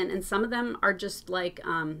shops come in, and some of them are just like,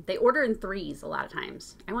 they order in threes a lot of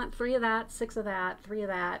times. I want 3 of that, 6 of that, 3 of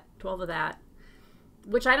that, 12 of that,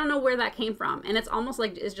 which I don't know where that came from. And it's almost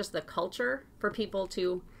like it's just the culture for people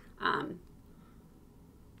to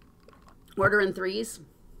order in threes.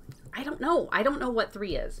 I don't know. I don't know what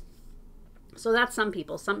 3 is. So that's some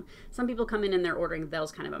people. Some people come in and they're ordering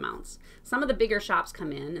those kind of amounts. Some of the bigger shops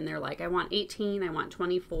come in and they're like, I want 18, I want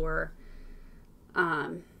 24.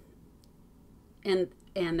 And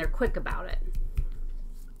they're quick about it.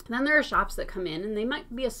 And then there are shops that come in and they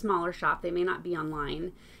might be a smaller shop. They may not be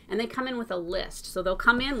online. And they come in with a list. So they'll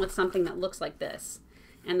come in with something that looks like this.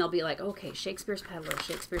 And they'll be like, okay, Shakespeare's Peddler,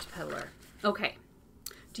 Shakespeare's Peddler. Okay.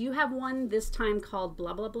 Do you have one this time called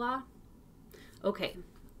blah, blah, blah? Okay.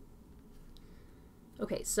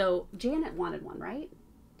 Okay, so Janet wanted one, right?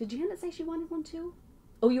 Did Janet say she wanted one too?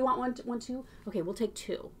 Oh, you want one too? Okay, we'll take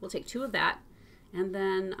 2. We'll take 2 of that. And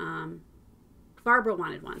then Barbara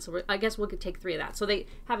wanted one. So I guess we'll take 3 of that. So they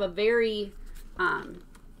have a very,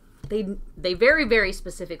 they very, very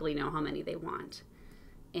specifically know how many they want.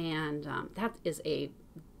 And that is a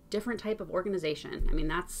different type of organization. I mean,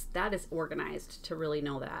 that is organized to really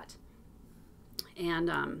know that.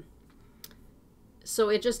 And so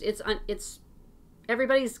it's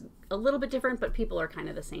everybody's a little bit different, but people are kind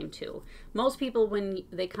of the same too. Most people, when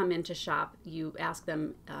they come in to shop, you ask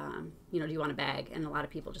them, do you want a bag? And a lot of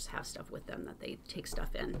people just have stuff with them that they take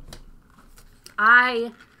stuff in.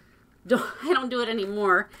 I don't do it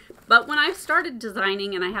anymore, but when I started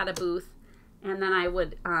designing and I had a booth, and then I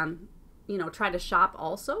would, try to shop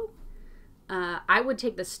also, I would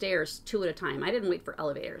take the stairs 2 at a time. I didn't wait for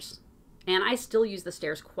elevators. And I still use the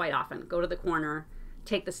stairs quite often. Go to the corner,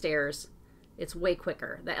 take the stairs. It's way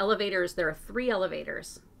quicker. The elevators, there are 3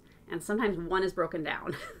 elevators, and sometimes one is broken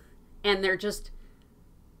down. And they're just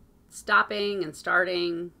stopping and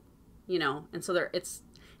starting, and so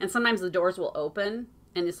and sometimes the doors will open,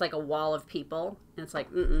 and it's like a wall of people, and it's like,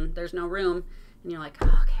 there's no room. And you're like,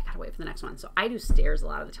 oh, okay, I gotta wait for the next one. So I do stairs a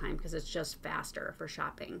lot of the time because it's just faster for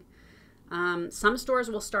shopping. Some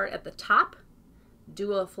stores will start at the top,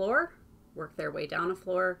 do a floor, work their way down a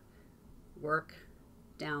floor, work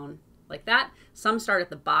down like that. Some start at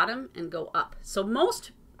the bottom and go up. So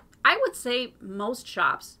I would say most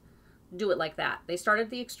shops do it like that. They start at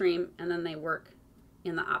the extreme and then they work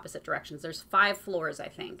in the opposite directions. There's 5 floors, I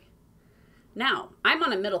think. Now, I'm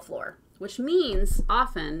on a middle floor, which means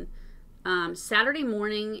often Saturday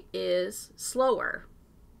morning is slower.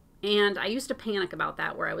 And I used to panic about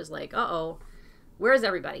that, where I was like, uh-oh, where is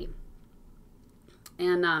everybody?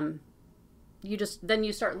 And then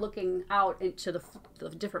you start looking out into the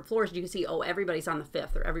different floors, and you can see, oh, everybody's on the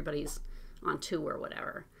 5th, or everybody's on 2 or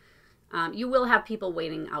whatever. You will have people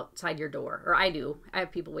waiting outside your door, or I do. I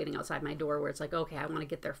have people waiting outside my door where it's like, okay, I want to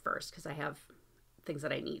get there first because I have things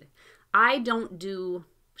that I need. I don't do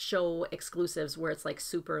show exclusives where it's like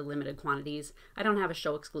super limited quantities. I don't have a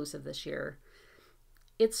show exclusive this year.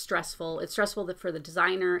 It's stressful. It's stressful for the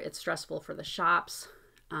designer. It's stressful for the shops.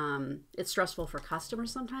 It's stressful for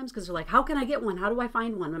customers sometimes because they're like, how can I get one? How do I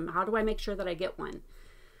find one? How do I make sure that I get one?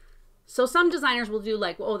 So some designers will do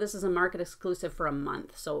like, oh, this is a market exclusive for a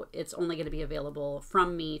month. So it's only going to be available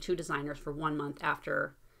from me to designers for 1 month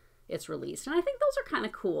after it's released. And I think those are kind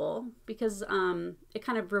of cool because it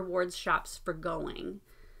kind of rewards shops for going.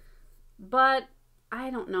 But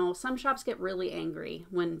I don't know. Some shops get really angry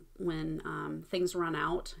when things run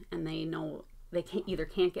out and they know they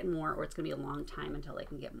can't get more, or it's going to be a long time until they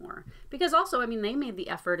can get more. Because also, I mean, they made the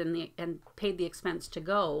effort and paid the expense to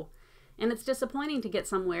go. And it's disappointing to get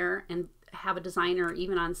somewhere and have a designer,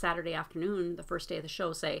 even on Saturday afternoon, the first day of the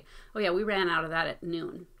show, say, oh yeah, we ran out of that at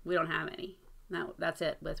noon. We don't have any. No, that's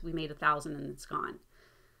it. We made 1,000 and it's gone.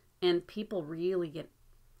 And people really get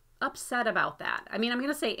upset about that. I mean, I'm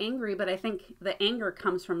going to say angry, but I think the anger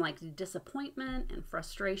comes from like disappointment and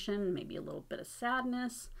frustration, maybe a little bit of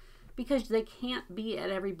sadness, because they can't be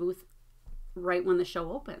at every booth right when the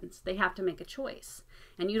show opens. They have to make a choice.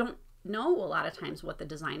 And you don't know a lot of times what the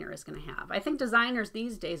designer is going to have. I think designers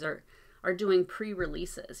these days are doing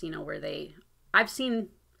pre-releases, where I've seen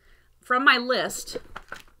from my list,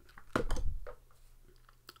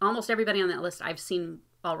 almost everybody on that list I've seen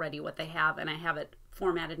already what they have, and I have it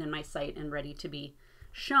formatted in my site and ready to be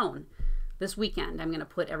shown. this weekend, I'm going to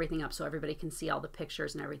put everything up so everybody can see all the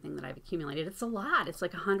pictures and everything that I've accumulated. It's a lot. It's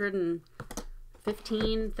like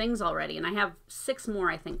 115 things already. And I have 6 more,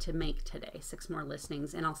 I think, to make today. 6 more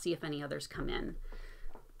listings. And I'll see if any others come in.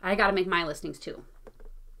 I got to make my listings too.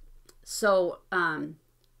 So,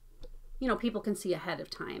 you know, people can see ahead of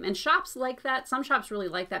time. And shops like that. Some shops really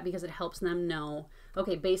like that because it helps them know,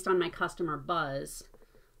 okay, based on my customer buzz,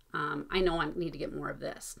 I know I need to get more of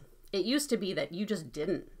this. It used to be that you just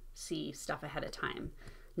didn't see stuff ahead of time.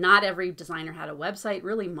 Not every designer had a website.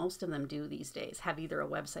 Really, most of them do these days have either a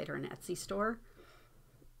website or an Etsy store.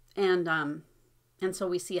 And so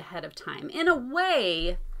we see ahead of time. In a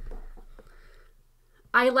way,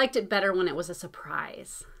 I liked it better when it was a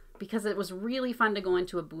surprise, because it was really fun to go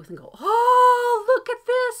into a booth and go, oh, look at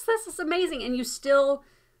this. This is amazing. And you still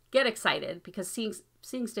get excited because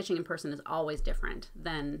seeing stitching in person is always different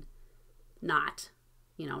than not,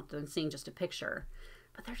 you know, than seeing just a picture.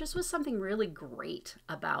 But there just was something really great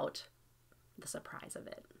about the surprise of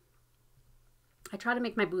it. I try to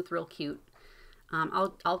make my booth real cute.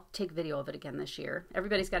 I'll take video of it again this year.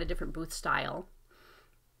 Everybody's got a different booth style.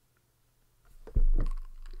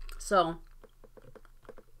 So,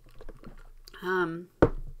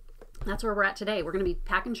 that's where we're at today. We're going to be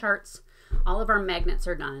packing charts. All of our magnets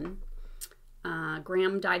are done.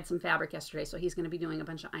 Graham dyed some fabric yesterday, so he's going to be doing a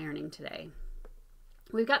bunch of ironing today.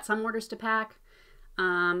 We've got some orders to pack.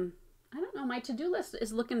 I don't know, my to-do list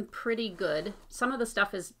is looking pretty good. Some of the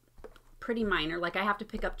stuff is pretty minor, like I have to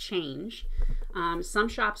pick up change. Some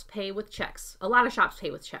shops pay with checks. A lot of shops pay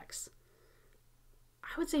with checks.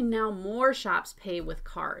 I would say now more shops pay with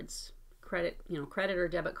cards. Credit or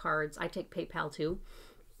debit cards. I take PayPal too.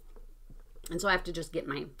 And so I have to just get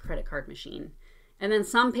my credit card machine. And then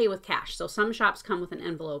some pay with cash. So some shops come with an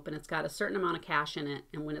envelope and it's got a certain amount of cash in it.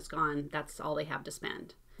 And when it's gone, that's all they have to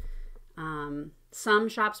spend. Some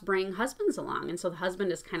shops bring husbands along. And so the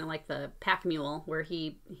husband is kind of like the pack mule where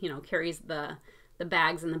he, you know, carries the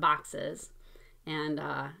bags and the boxes. And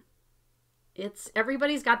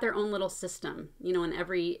everybody's got their own little system, you know,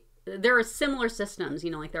 there are similar systems,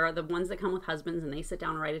 you know, like there are the ones that come with husbands and they sit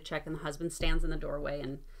down and write a check and the husband stands in the doorway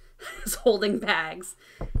and is holding bags.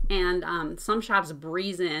 And some shops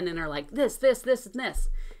breeze in and are like, this, and this.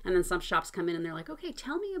 And then some shops come in and they're like, okay,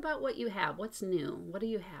 tell me about what you have. What's new? What do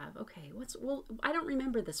you have? Okay, well, I don't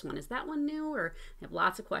remember this one. Is that one new? Or they have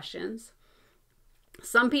lots of questions.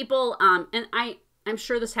 Some people, and I'm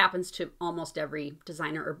sure this happens to almost every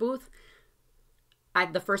designer or booth.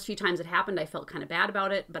 The first few times it happened, I felt kind of bad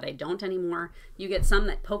about it, but I don't anymore. You get some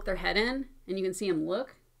that poke their head in and you can see them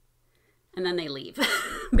look and then they leave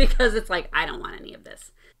because it's like, I don't want any of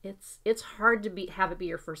this. It's hard to have it be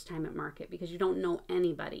your first time at market because you don't know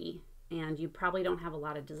anybody and you probably don't have a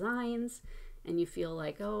lot of designs and you feel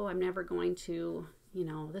like, oh, I'm never going to, you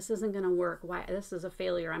know, this isn't going to work. Why? This is a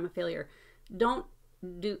failure. I'm a failure.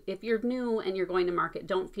 If you're new and you're going to market,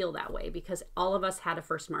 don't feel that way because all of us had a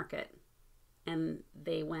first market and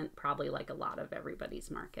they went probably like a lot of everybody's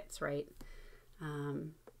markets, right?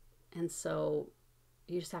 And so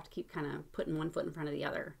you just have to keep kind of putting one foot in front of the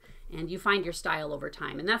other and you find your style over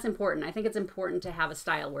time. And that's important. I think it's important to have a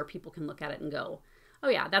style where people can look at it and go, oh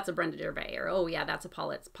yeah, that's a Brenda Gervais, or oh yeah, that's a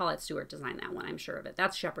Paulette Stewart designed that one. I'm sure of it.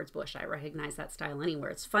 That's Shepherd's Bush. I recognize that style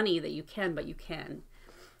anywhere. It's funny that you can, but you can.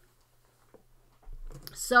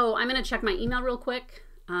 So I'm going to check my email real quick,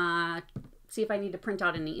 see if I need to print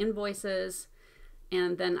out any invoices.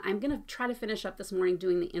 And then I'm going to try to finish up this morning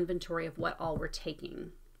doing the inventory of what all we're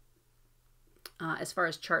taking. As far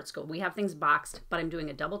as charts go, we have things boxed, but I'm doing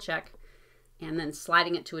a double check and then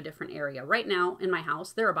sliding it to a different area. Right now in my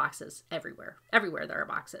house, there are boxes everywhere. Everywhere there are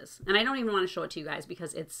boxes. And I don't even want to show it to you guys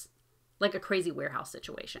because it's like a crazy warehouse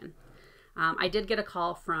situation. I did get a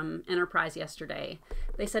call from Enterprise yesterday.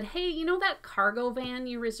 They said, hey, you know that cargo van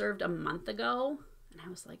you reserved a month ago? And I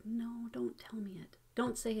was like, no, don't tell me it.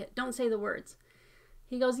 Don't say it. Don't say the words.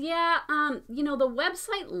 He goes, yeah, you know, the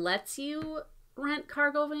website lets you rent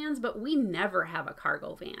cargo vans, but we never have a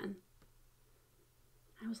cargo van.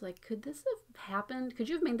 I was like, could this have happened? Could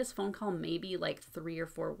you have made this phone call maybe like 3 or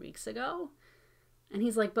 4 weeks ago? And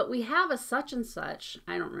he's like, but we have a such and such.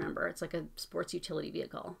 I don't remember. It's like a sports utility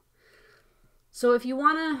vehicle. So if you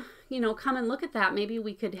want to, you know, come and look at that, maybe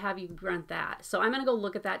we could have you rent that. So I'm going to go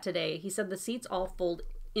look at that today. He said the seats all fold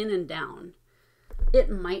in and down. It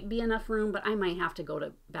might be enough room, but I might have to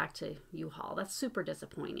go back to U-Haul. That's super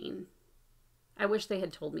disappointing. I wish they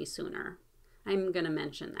had told me sooner. I'm going to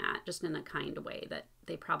mention that just in a kind way that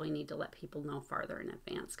they probably need to let people know farther in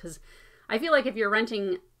advance. Because I feel like if you're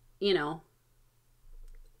renting, you know,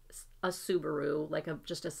 a Subaru, like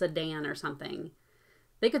just a sedan or something,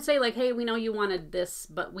 They could say like, hey, we know you wanted this,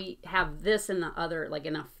 but we have this in the other, like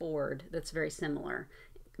in a Ford that's very similar.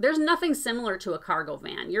 There's nothing similar to a cargo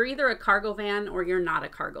van. You're either a cargo van or you're not a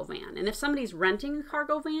cargo van. And if somebody's renting a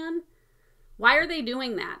cargo van, why are they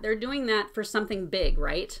doing that? They're doing that for something big,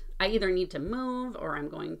 right? I either need to move, or I'm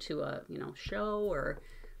going to a, show, or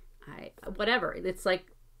whatever. It's like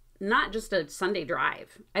not just a Sunday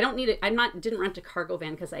drive. I don't need it. Didn't rent a cargo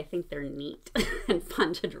van because I think they're neat and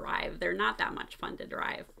fun to drive. They're not that much fun to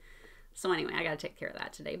drive. So anyway, I got to take care of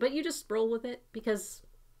that today. But you just roll with it, because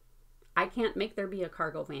I can't make there be a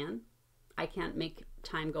cargo van. I can't make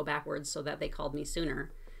time go backwards so that they called me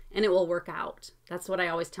sooner, and it will work out. That's what I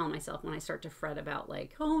always tell myself when I start to fret about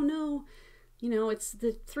like, oh no, it's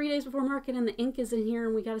the 3 days before market and the ink is in here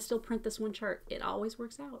and we got to still print this one chart. It always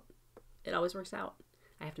works out. It always works out.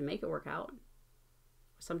 I have to make it work out.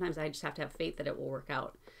 Sometimes I just have to have faith that it will work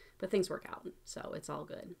out, but things work out. So it's all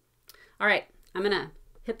good. All right. I'm going to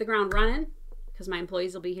hit the ground running because my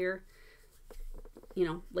employees will be here,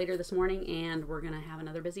 later this morning, and we're going to have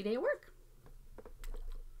another busy day at work.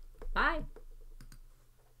 Bye.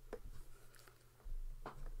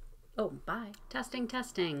 Oh, bye.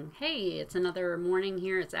 Testing. Hey, it's another morning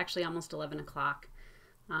here. It's actually almost 11 o'clock.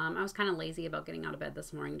 I was kind of lazy about getting out of bed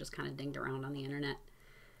this morning, just kind of dinged around on the internet.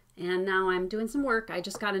 And now I'm doing some work. I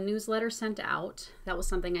just got a newsletter sent out. That was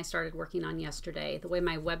something I started working on yesterday. The way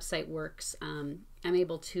my website works, I'm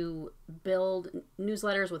able to build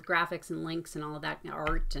newsletters with graphics and links and all of that,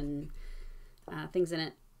 art and things in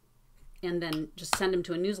it, and then just send them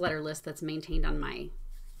to a newsletter list that's maintained on my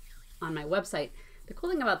website. The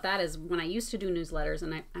cool thing about that is when I used to do newsletters,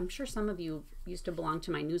 and I'm sure some of you used to belong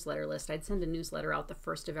to my newsletter list, I'd send a newsletter out the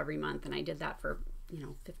first of every month, and I did that for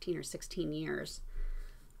 15 or 16 years.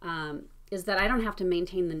 Is that I don't have to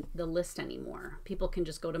maintain the list anymore. People can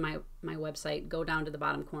just go to my website, go down to the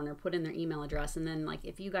bottom corner, put in their email address, and then like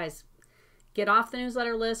if you guys get off the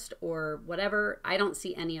newsletter list or whatever, I don't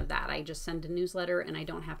see any of that. I just send a newsletter and I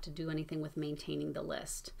don't have to do anything with maintaining the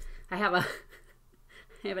list. I have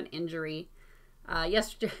an injury.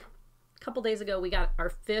 Yesterday, a couple days ago, we got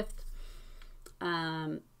our 5th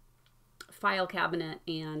file cabinet,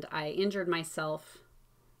 and I injured myself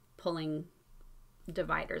pulling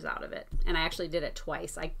dividers out of it. And I actually did it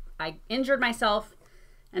twice. I injured myself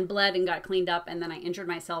and bled and got cleaned up, and then I injured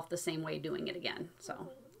myself the same way doing it again. So,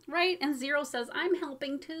 right? And Zero says, I'm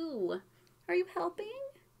helping too. Are you helping?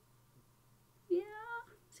 Yeah,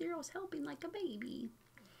 Zero's helping like a baby.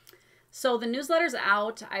 So the newsletter's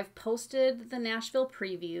out. I've posted the Nashville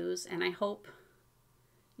previews, and I hope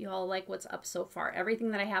you all like what's up so far.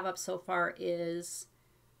 Everything that I have up so far is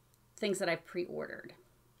things that I've pre-ordered.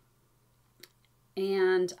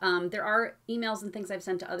 And there are emails and things I've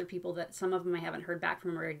sent to other people that some of them I haven't heard back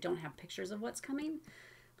from, or I don't have pictures of what's coming.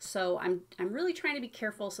 So I'm really trying to be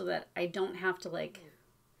careful so that I don't have to like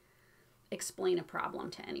explain a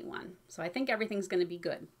problem to anyone. So I think everything's going to be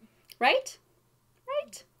good. Right?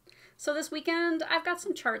 Right? So this weekend I've got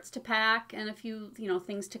some charts to pack and a few,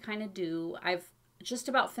 things to kind of do. I've just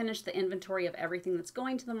about finished the inventory of everything that's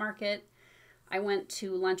going to the market. I went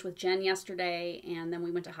to lunch with Jen yesterday, and then we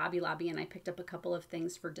went to Hobby Lobby, and I picked up a couple of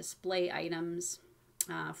things for display items.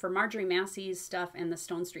 For Marjorie Massey's stuff and the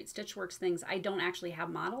Stone Street Stitchworks things, I don't actually have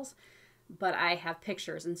models, but I have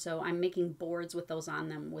pictures, and so I'm making boards with those on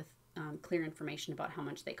them with clear information about how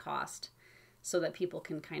much they cost so that people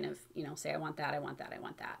can kind of, say, I want that, I want that, I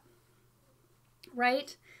want that.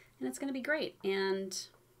 Right? And it's going to be great. And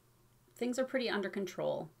things are pretty under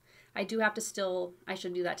control. I do have to I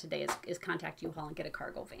should do that today, is contact U-Haul and get a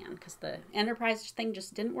cargo van, because the Enterprise thing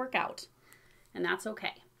just didn't work out. And that's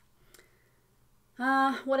okay.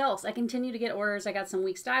 What else? I continue to get orders. I got some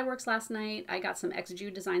Weeks Dye Works last night. I got some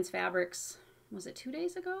Jude Designs fabrics. Was it 2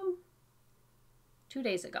 days ago? 2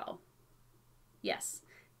 days ago. Yes.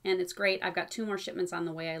 And it's great. I've got 2 more shipments on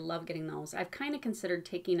the way. I love getting those. I've kind of considered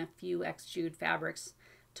taking a few Jude fabrics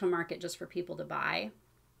to market just for people to buy.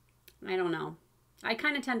 I don't know. I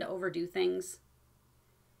kind of tend to overdo things.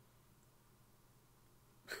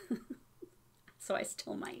 So I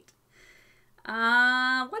still might.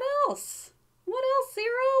 What else? What else,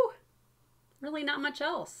 Zero? Really not much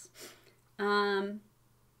else. I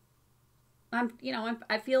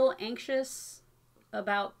feel anxious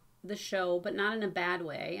about the show, but not in a bad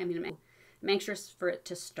way. I mean, I'm anxious for it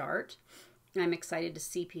to start. I'm excited to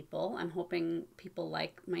see people. I'm hoping people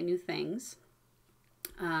like my new things.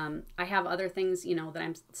 I have other things, that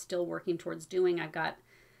I'm still working towards doing. I've got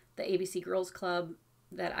the ABC Girls Club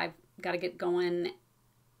that I've got to get going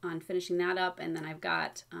on finishing that up. And then I've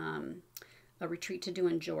got a retreat to do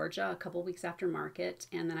in Georgia a couple weeks after market.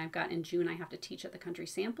 And then I've got in June, I have to teach at the Country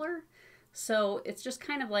Sampler. So it's just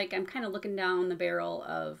kind of like I'm kind of looking down the barrel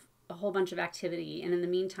of a whole bunch of activity. And in the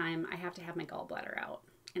meantime, I have to have my gallbladder out.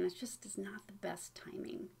 And it just is not the best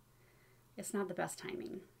timing. It's not the best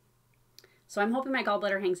timing. So I'm hoping my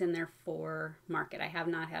gallbladder hangs in there for market. I have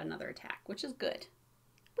not had another attack, which is good.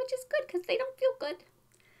 Which is good because they don't feel good.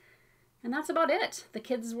 And that's about it. The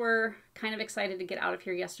kids were kind of excited to get out of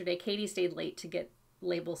here yesterday. Katie stayed late to get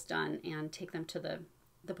labels done and take them to the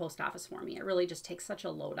post office for me. It really just takes such a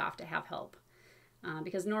load off to have help.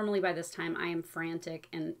 Because normally by this time I am frantic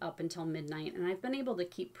and up until midnight. And I've been able to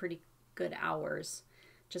keep pretty good hours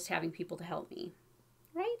just having people to help me.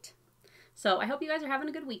 Right? So I hope you guys are having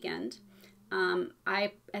a good weekend.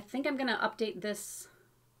 I think I'm going to update this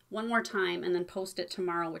one more time and then post it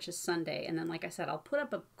tomorrow, which is Sunday. And then, like I said, I'll put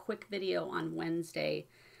up a quick video on Wednesday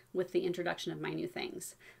with the introduction of my new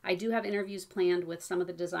things. I do have interviews planned with some of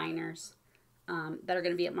the designers that are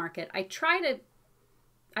going to be at market. I try to,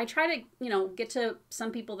 get to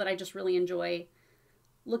some people that I just really enjoy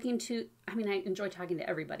looking to. I mean, I enjoy talking to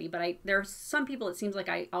everybody, but there are some people it seems like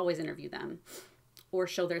I always interview them or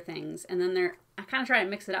show their things. And then I kind of try to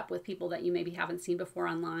mix it up with people that you maybe haven't seen before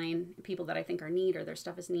online, people that I think are neat or their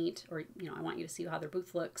stuff is neat, or, I want you to see how their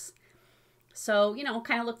booth looks. So,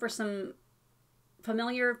 kind of look for some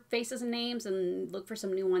familiar faces and names and look for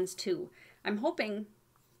some new ones too. I'm hoping,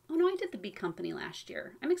 oh no, I did the Bee Company last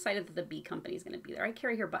year. I'm excited that the Bee Company is going to be there. I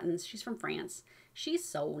carry her buttons. She's from France. She's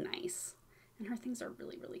so nice. And her things are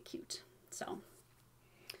really, really cute. So,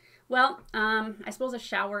 well, I suppose a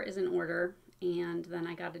shower is in order. And then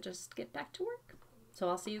I got to just get back to work. So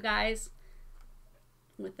I'll see you guys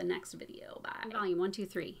with the next video. Bye. Volume 1, 2,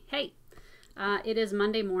 3. Hey, it is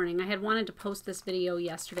Monday morning. I had wanted to post this video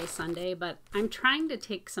yesterday, Sunday, but I'm trying to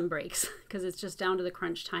take some breaks because it's just down to the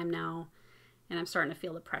crunch time now. And I'm starting to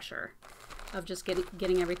feel the pressure of just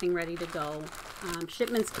getting everything ready to go.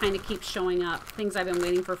 Shipments kind of keep showing up. Things I've been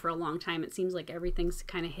waiting for a long time. It seems like everything's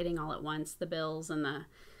kind of hitting all at once. The bills and the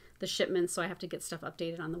shipments, so I have to get stuff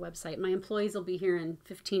updated on the website. My employees will be here in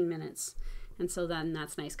 15 minutes, and so then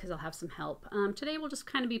that's nice because I'll have some help. Today we'll just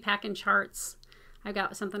kind of be packing charts. I've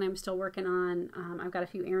got something I'm still working on. I've got a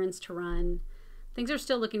few errands to run. Things are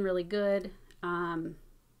still looking really good.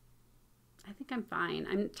 I think I'm fine.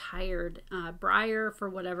 I'm tired. Briar,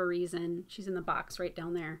 for whatever reason, she's in the box right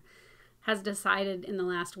down there, has decided in the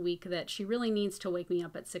last week that she really needs to wake me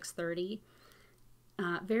up at 6:30.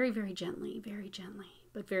 Very, very gently,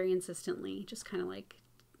 but very insistently, just kind of like,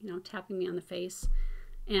 tapping me on the face.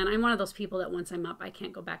 And I'm one of those people that once I'm up, I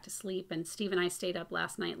can't go back to sleep. And Steve and I stayed up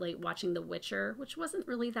last night late watching The Witcher, which wasn't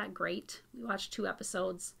really that great. We watched 2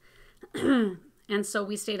 episodes. And so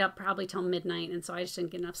we stayed up probably till midnight. And so I just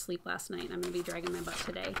didn't get enough sleep last night. I'm going to be dragging my butt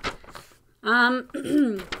today.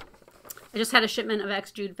 I just had a shipment of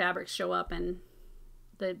X-Jude fabrics show up, and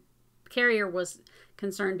the carrier was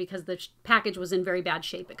concerned because the package was in very bad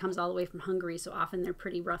shape. It comes all the way from Hungary, so often they're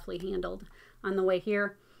pretty roughly handled on the way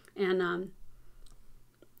here. And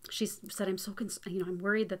she said, I'm so I'm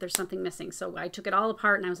worried that there's something missing. So I took it all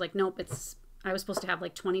apart and I was like, nope, I was supposed to have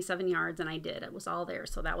like 27 yards, and I did. It was all there,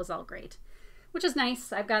 so that was all great, which is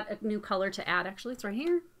nice. I've got a new color to add. Actually, it's right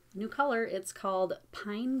here. New color. It's called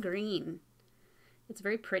Pine Green. It's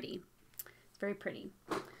very pretty. It's very pretty.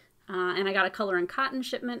 And I got a color and cotton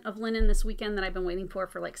shipment of linen this weekend that I've been waiting for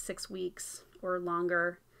like 6 weeks or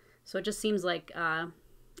longer. So it just seems like, I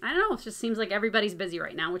don't know, it just seems like everybody's busy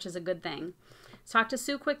right now, which is a good thing. Talked to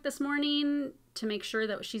Sue quick this morning to make sure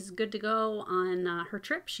that she's good to go on her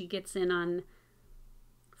trip. She gets in on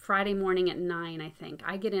Friday morning at 9, I think.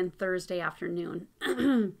 I get in Thursday afternoon.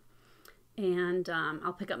 And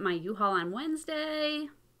I'll pick up my U-Haul on Wednesday.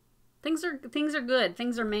 Things are good.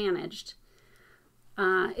 Things are managed.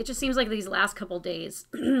 It just seems like these last couple days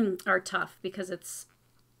are tough because it's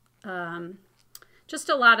just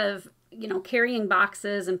a lot of, carrying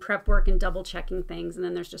boxes and prep work and double checking things. And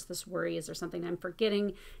then there's just this worry, is there something I'm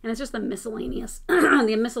forgetting? And it's just the miscellaneous,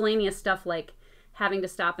 stuff, like having to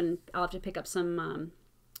stop and I'll have to pick up some,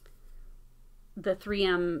 the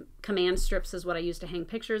 3M command strips is what I use to hang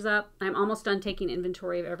pictures up. I'm almost done taking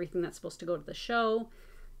inventory of everything that's supposed to go to the show.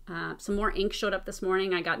 Some more ink showed up this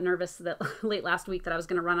morning. I got nervous that late last week that I was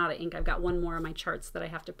going to run out of ink. I've got one more of my charts that I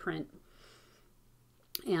have to print.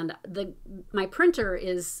 And my printer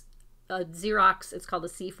is a Xerox. It's called a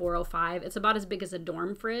C405. It's about as big as a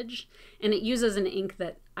dorm fridge. And it uses an ink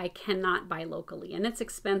that I cannot buy locally. And it's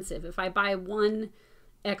expensive. If I buy one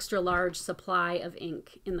extra large supply of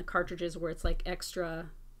ink in the cartridges where it's like extra,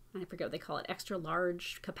 I forget what they call it, extra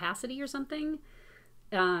large capacity or something,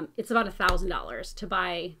 it's about $1,000 to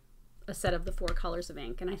buy a set of the 4 colors of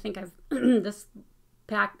ink. And I think this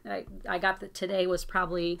pack I got today was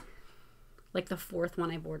probably like the fourth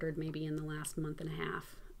one I've ordered maybe in the last month and a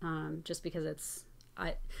half, just because it's,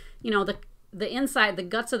 the inside, the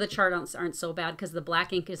guts of the chart aren't so bad because the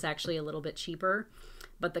black ink is actually a little bit cheaper,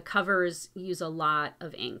 but the covers use a lot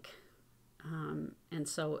of ink. And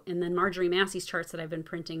then Marjorie Massey's charts that I've been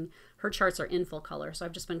printing, her charts are in full color. So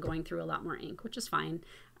I've just been going through a lot more ink, which is fine.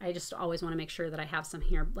 I just always want to make sure that I have some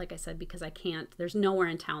here, like I said, because there's nowhere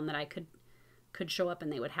in town that I could show up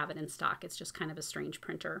and they would have it in stock. It's just kind of a strange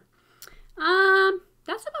printer.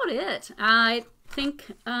 That's about it. I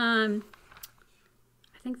think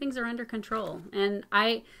things are under control, and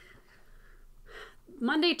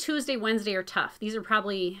Monday, Tuesday, Wednesday are tough. These are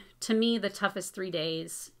probably, to me, the toughest 3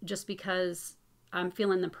 days, just because I'm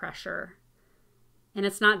feeling the pressure. And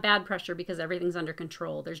it's not bad pressure because everything's under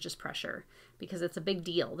control. There's just pressure because it's a big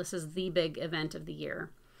deal. This is the big event of the year.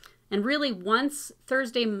 And really, once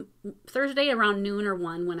Thursday around noon or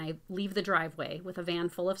 1, when I leave the driveway with a van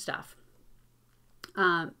full of stuff,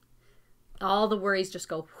 all the worries just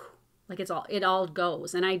go, like it all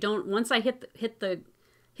goes. And I don't, once I hit the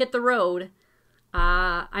road,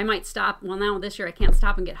 I might stop. Well, now this year I can't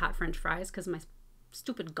stop and get hot French fries because of my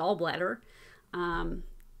stupid gallbladder.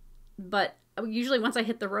 But usually once I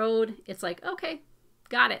hit the road, it's like, okay,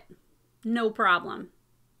 got it. No problem.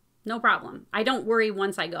 No problem. I don't worry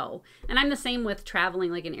once I go. And I'm the same with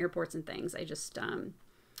traveling, like in airports and things. I just,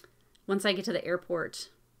 once I get to the airport,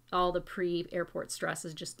 all the pre-airport stress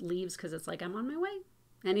just leaves because it's like, I'm on my way.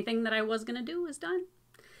 Anything that I was going to do is done.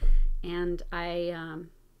 And I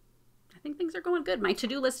think things are going good. My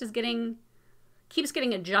to-do list keeps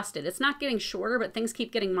getting adjusted. It's not getting shorter, but things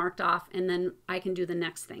keep getting marked off, and then I can do the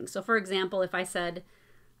next thing. So for example, if I said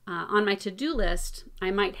on my to-do list,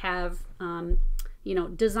 I might have,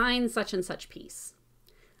 design such and such piece.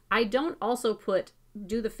 I don't also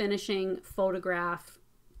do the finishing, photograph,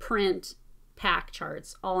 print, pack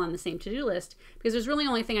charts all on the same to-do list, because there's really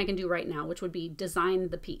only thing I can do right now, which would be design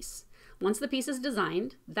the piece. Once the piece is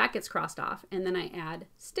designed, that gets crossed off, and then I add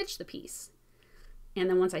stitch the piece. And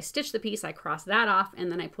then once I stitch the piece, I cross that off,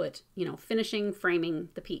 and then I put, finishing, framing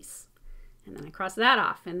the piece. And then I cross that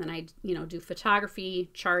off, and then I, do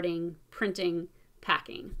photography, charting, printing,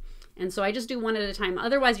 packing. And so I just do one at a time.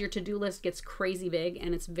 Otherwise, your to-do list gets crazy big,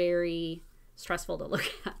 and it's very stressful to look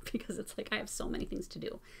at because it's like I have so many things to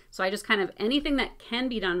do. So I just kind of, anything that can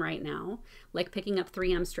be done right now, like picking up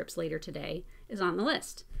 3M strips later today, is on the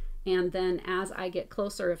list. And then as I get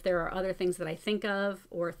closer, if there are other things that I think of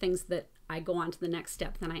or things that I go on to the next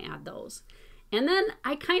step, then I add those. And then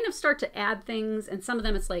I kind of start to add things, and some of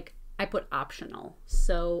them it's like I put optional.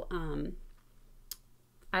 So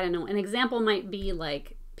I don't know, an example might be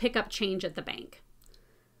like pick up change at the bank.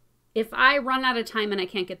 If I run out of time and I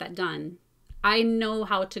can't get that done, I know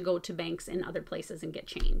how to go to banks in other places and get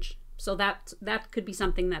change. So that could be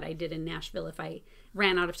something that I did in Nashville if I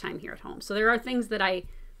ran out of time here at home. So there are things that I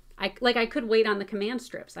could wait on the command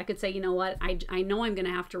strips. I could say, you know what, I know I'm going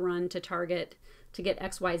to have to run to Target to get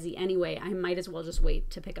XYZ anyway. I might as well just wait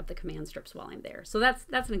to pick up the command strips while I'm there. So that's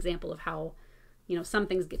an example of how, some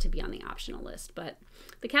things get to be on the optional list. But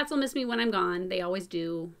the cats will miss me when I'm gone. They always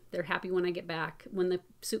do. They're happy when I get back. When the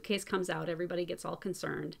suitcase comes out, everybody gets all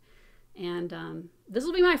concerned. And this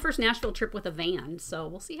will be my first Nashville trip with a van, so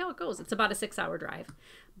we'll see how it goes. It's about a 6-hour drive.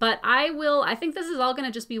 But I think this is all going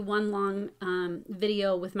to just be one long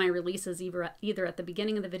video with my releases either at the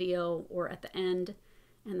beginning of the video or at the end.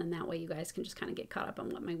 And then that way you guys can just kind of get caught up on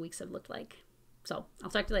what my weeks have looked like. So I'll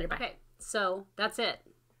talk to you later. Bye. Okay, so that's it.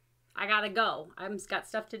 I got to go. I've got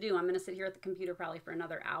stuff to do. I'm going to sit here at the computer probably for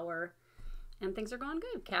another hour. And things are going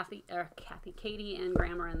good. Katie and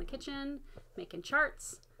Grandma are in the kitchen making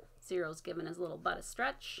charts. Zero's giving his little butt a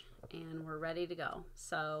stretch, and we're ready to go.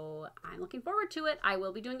 So I'm looking forward to it. I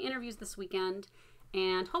will be doing interviews this weekend,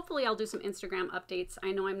 and hopefully I'll do some Instagram updates.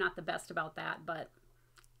 I know I'm not the best about that, but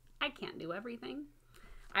I can't do everything.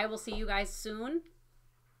 I will see you guys soon.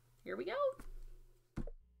 Here we go.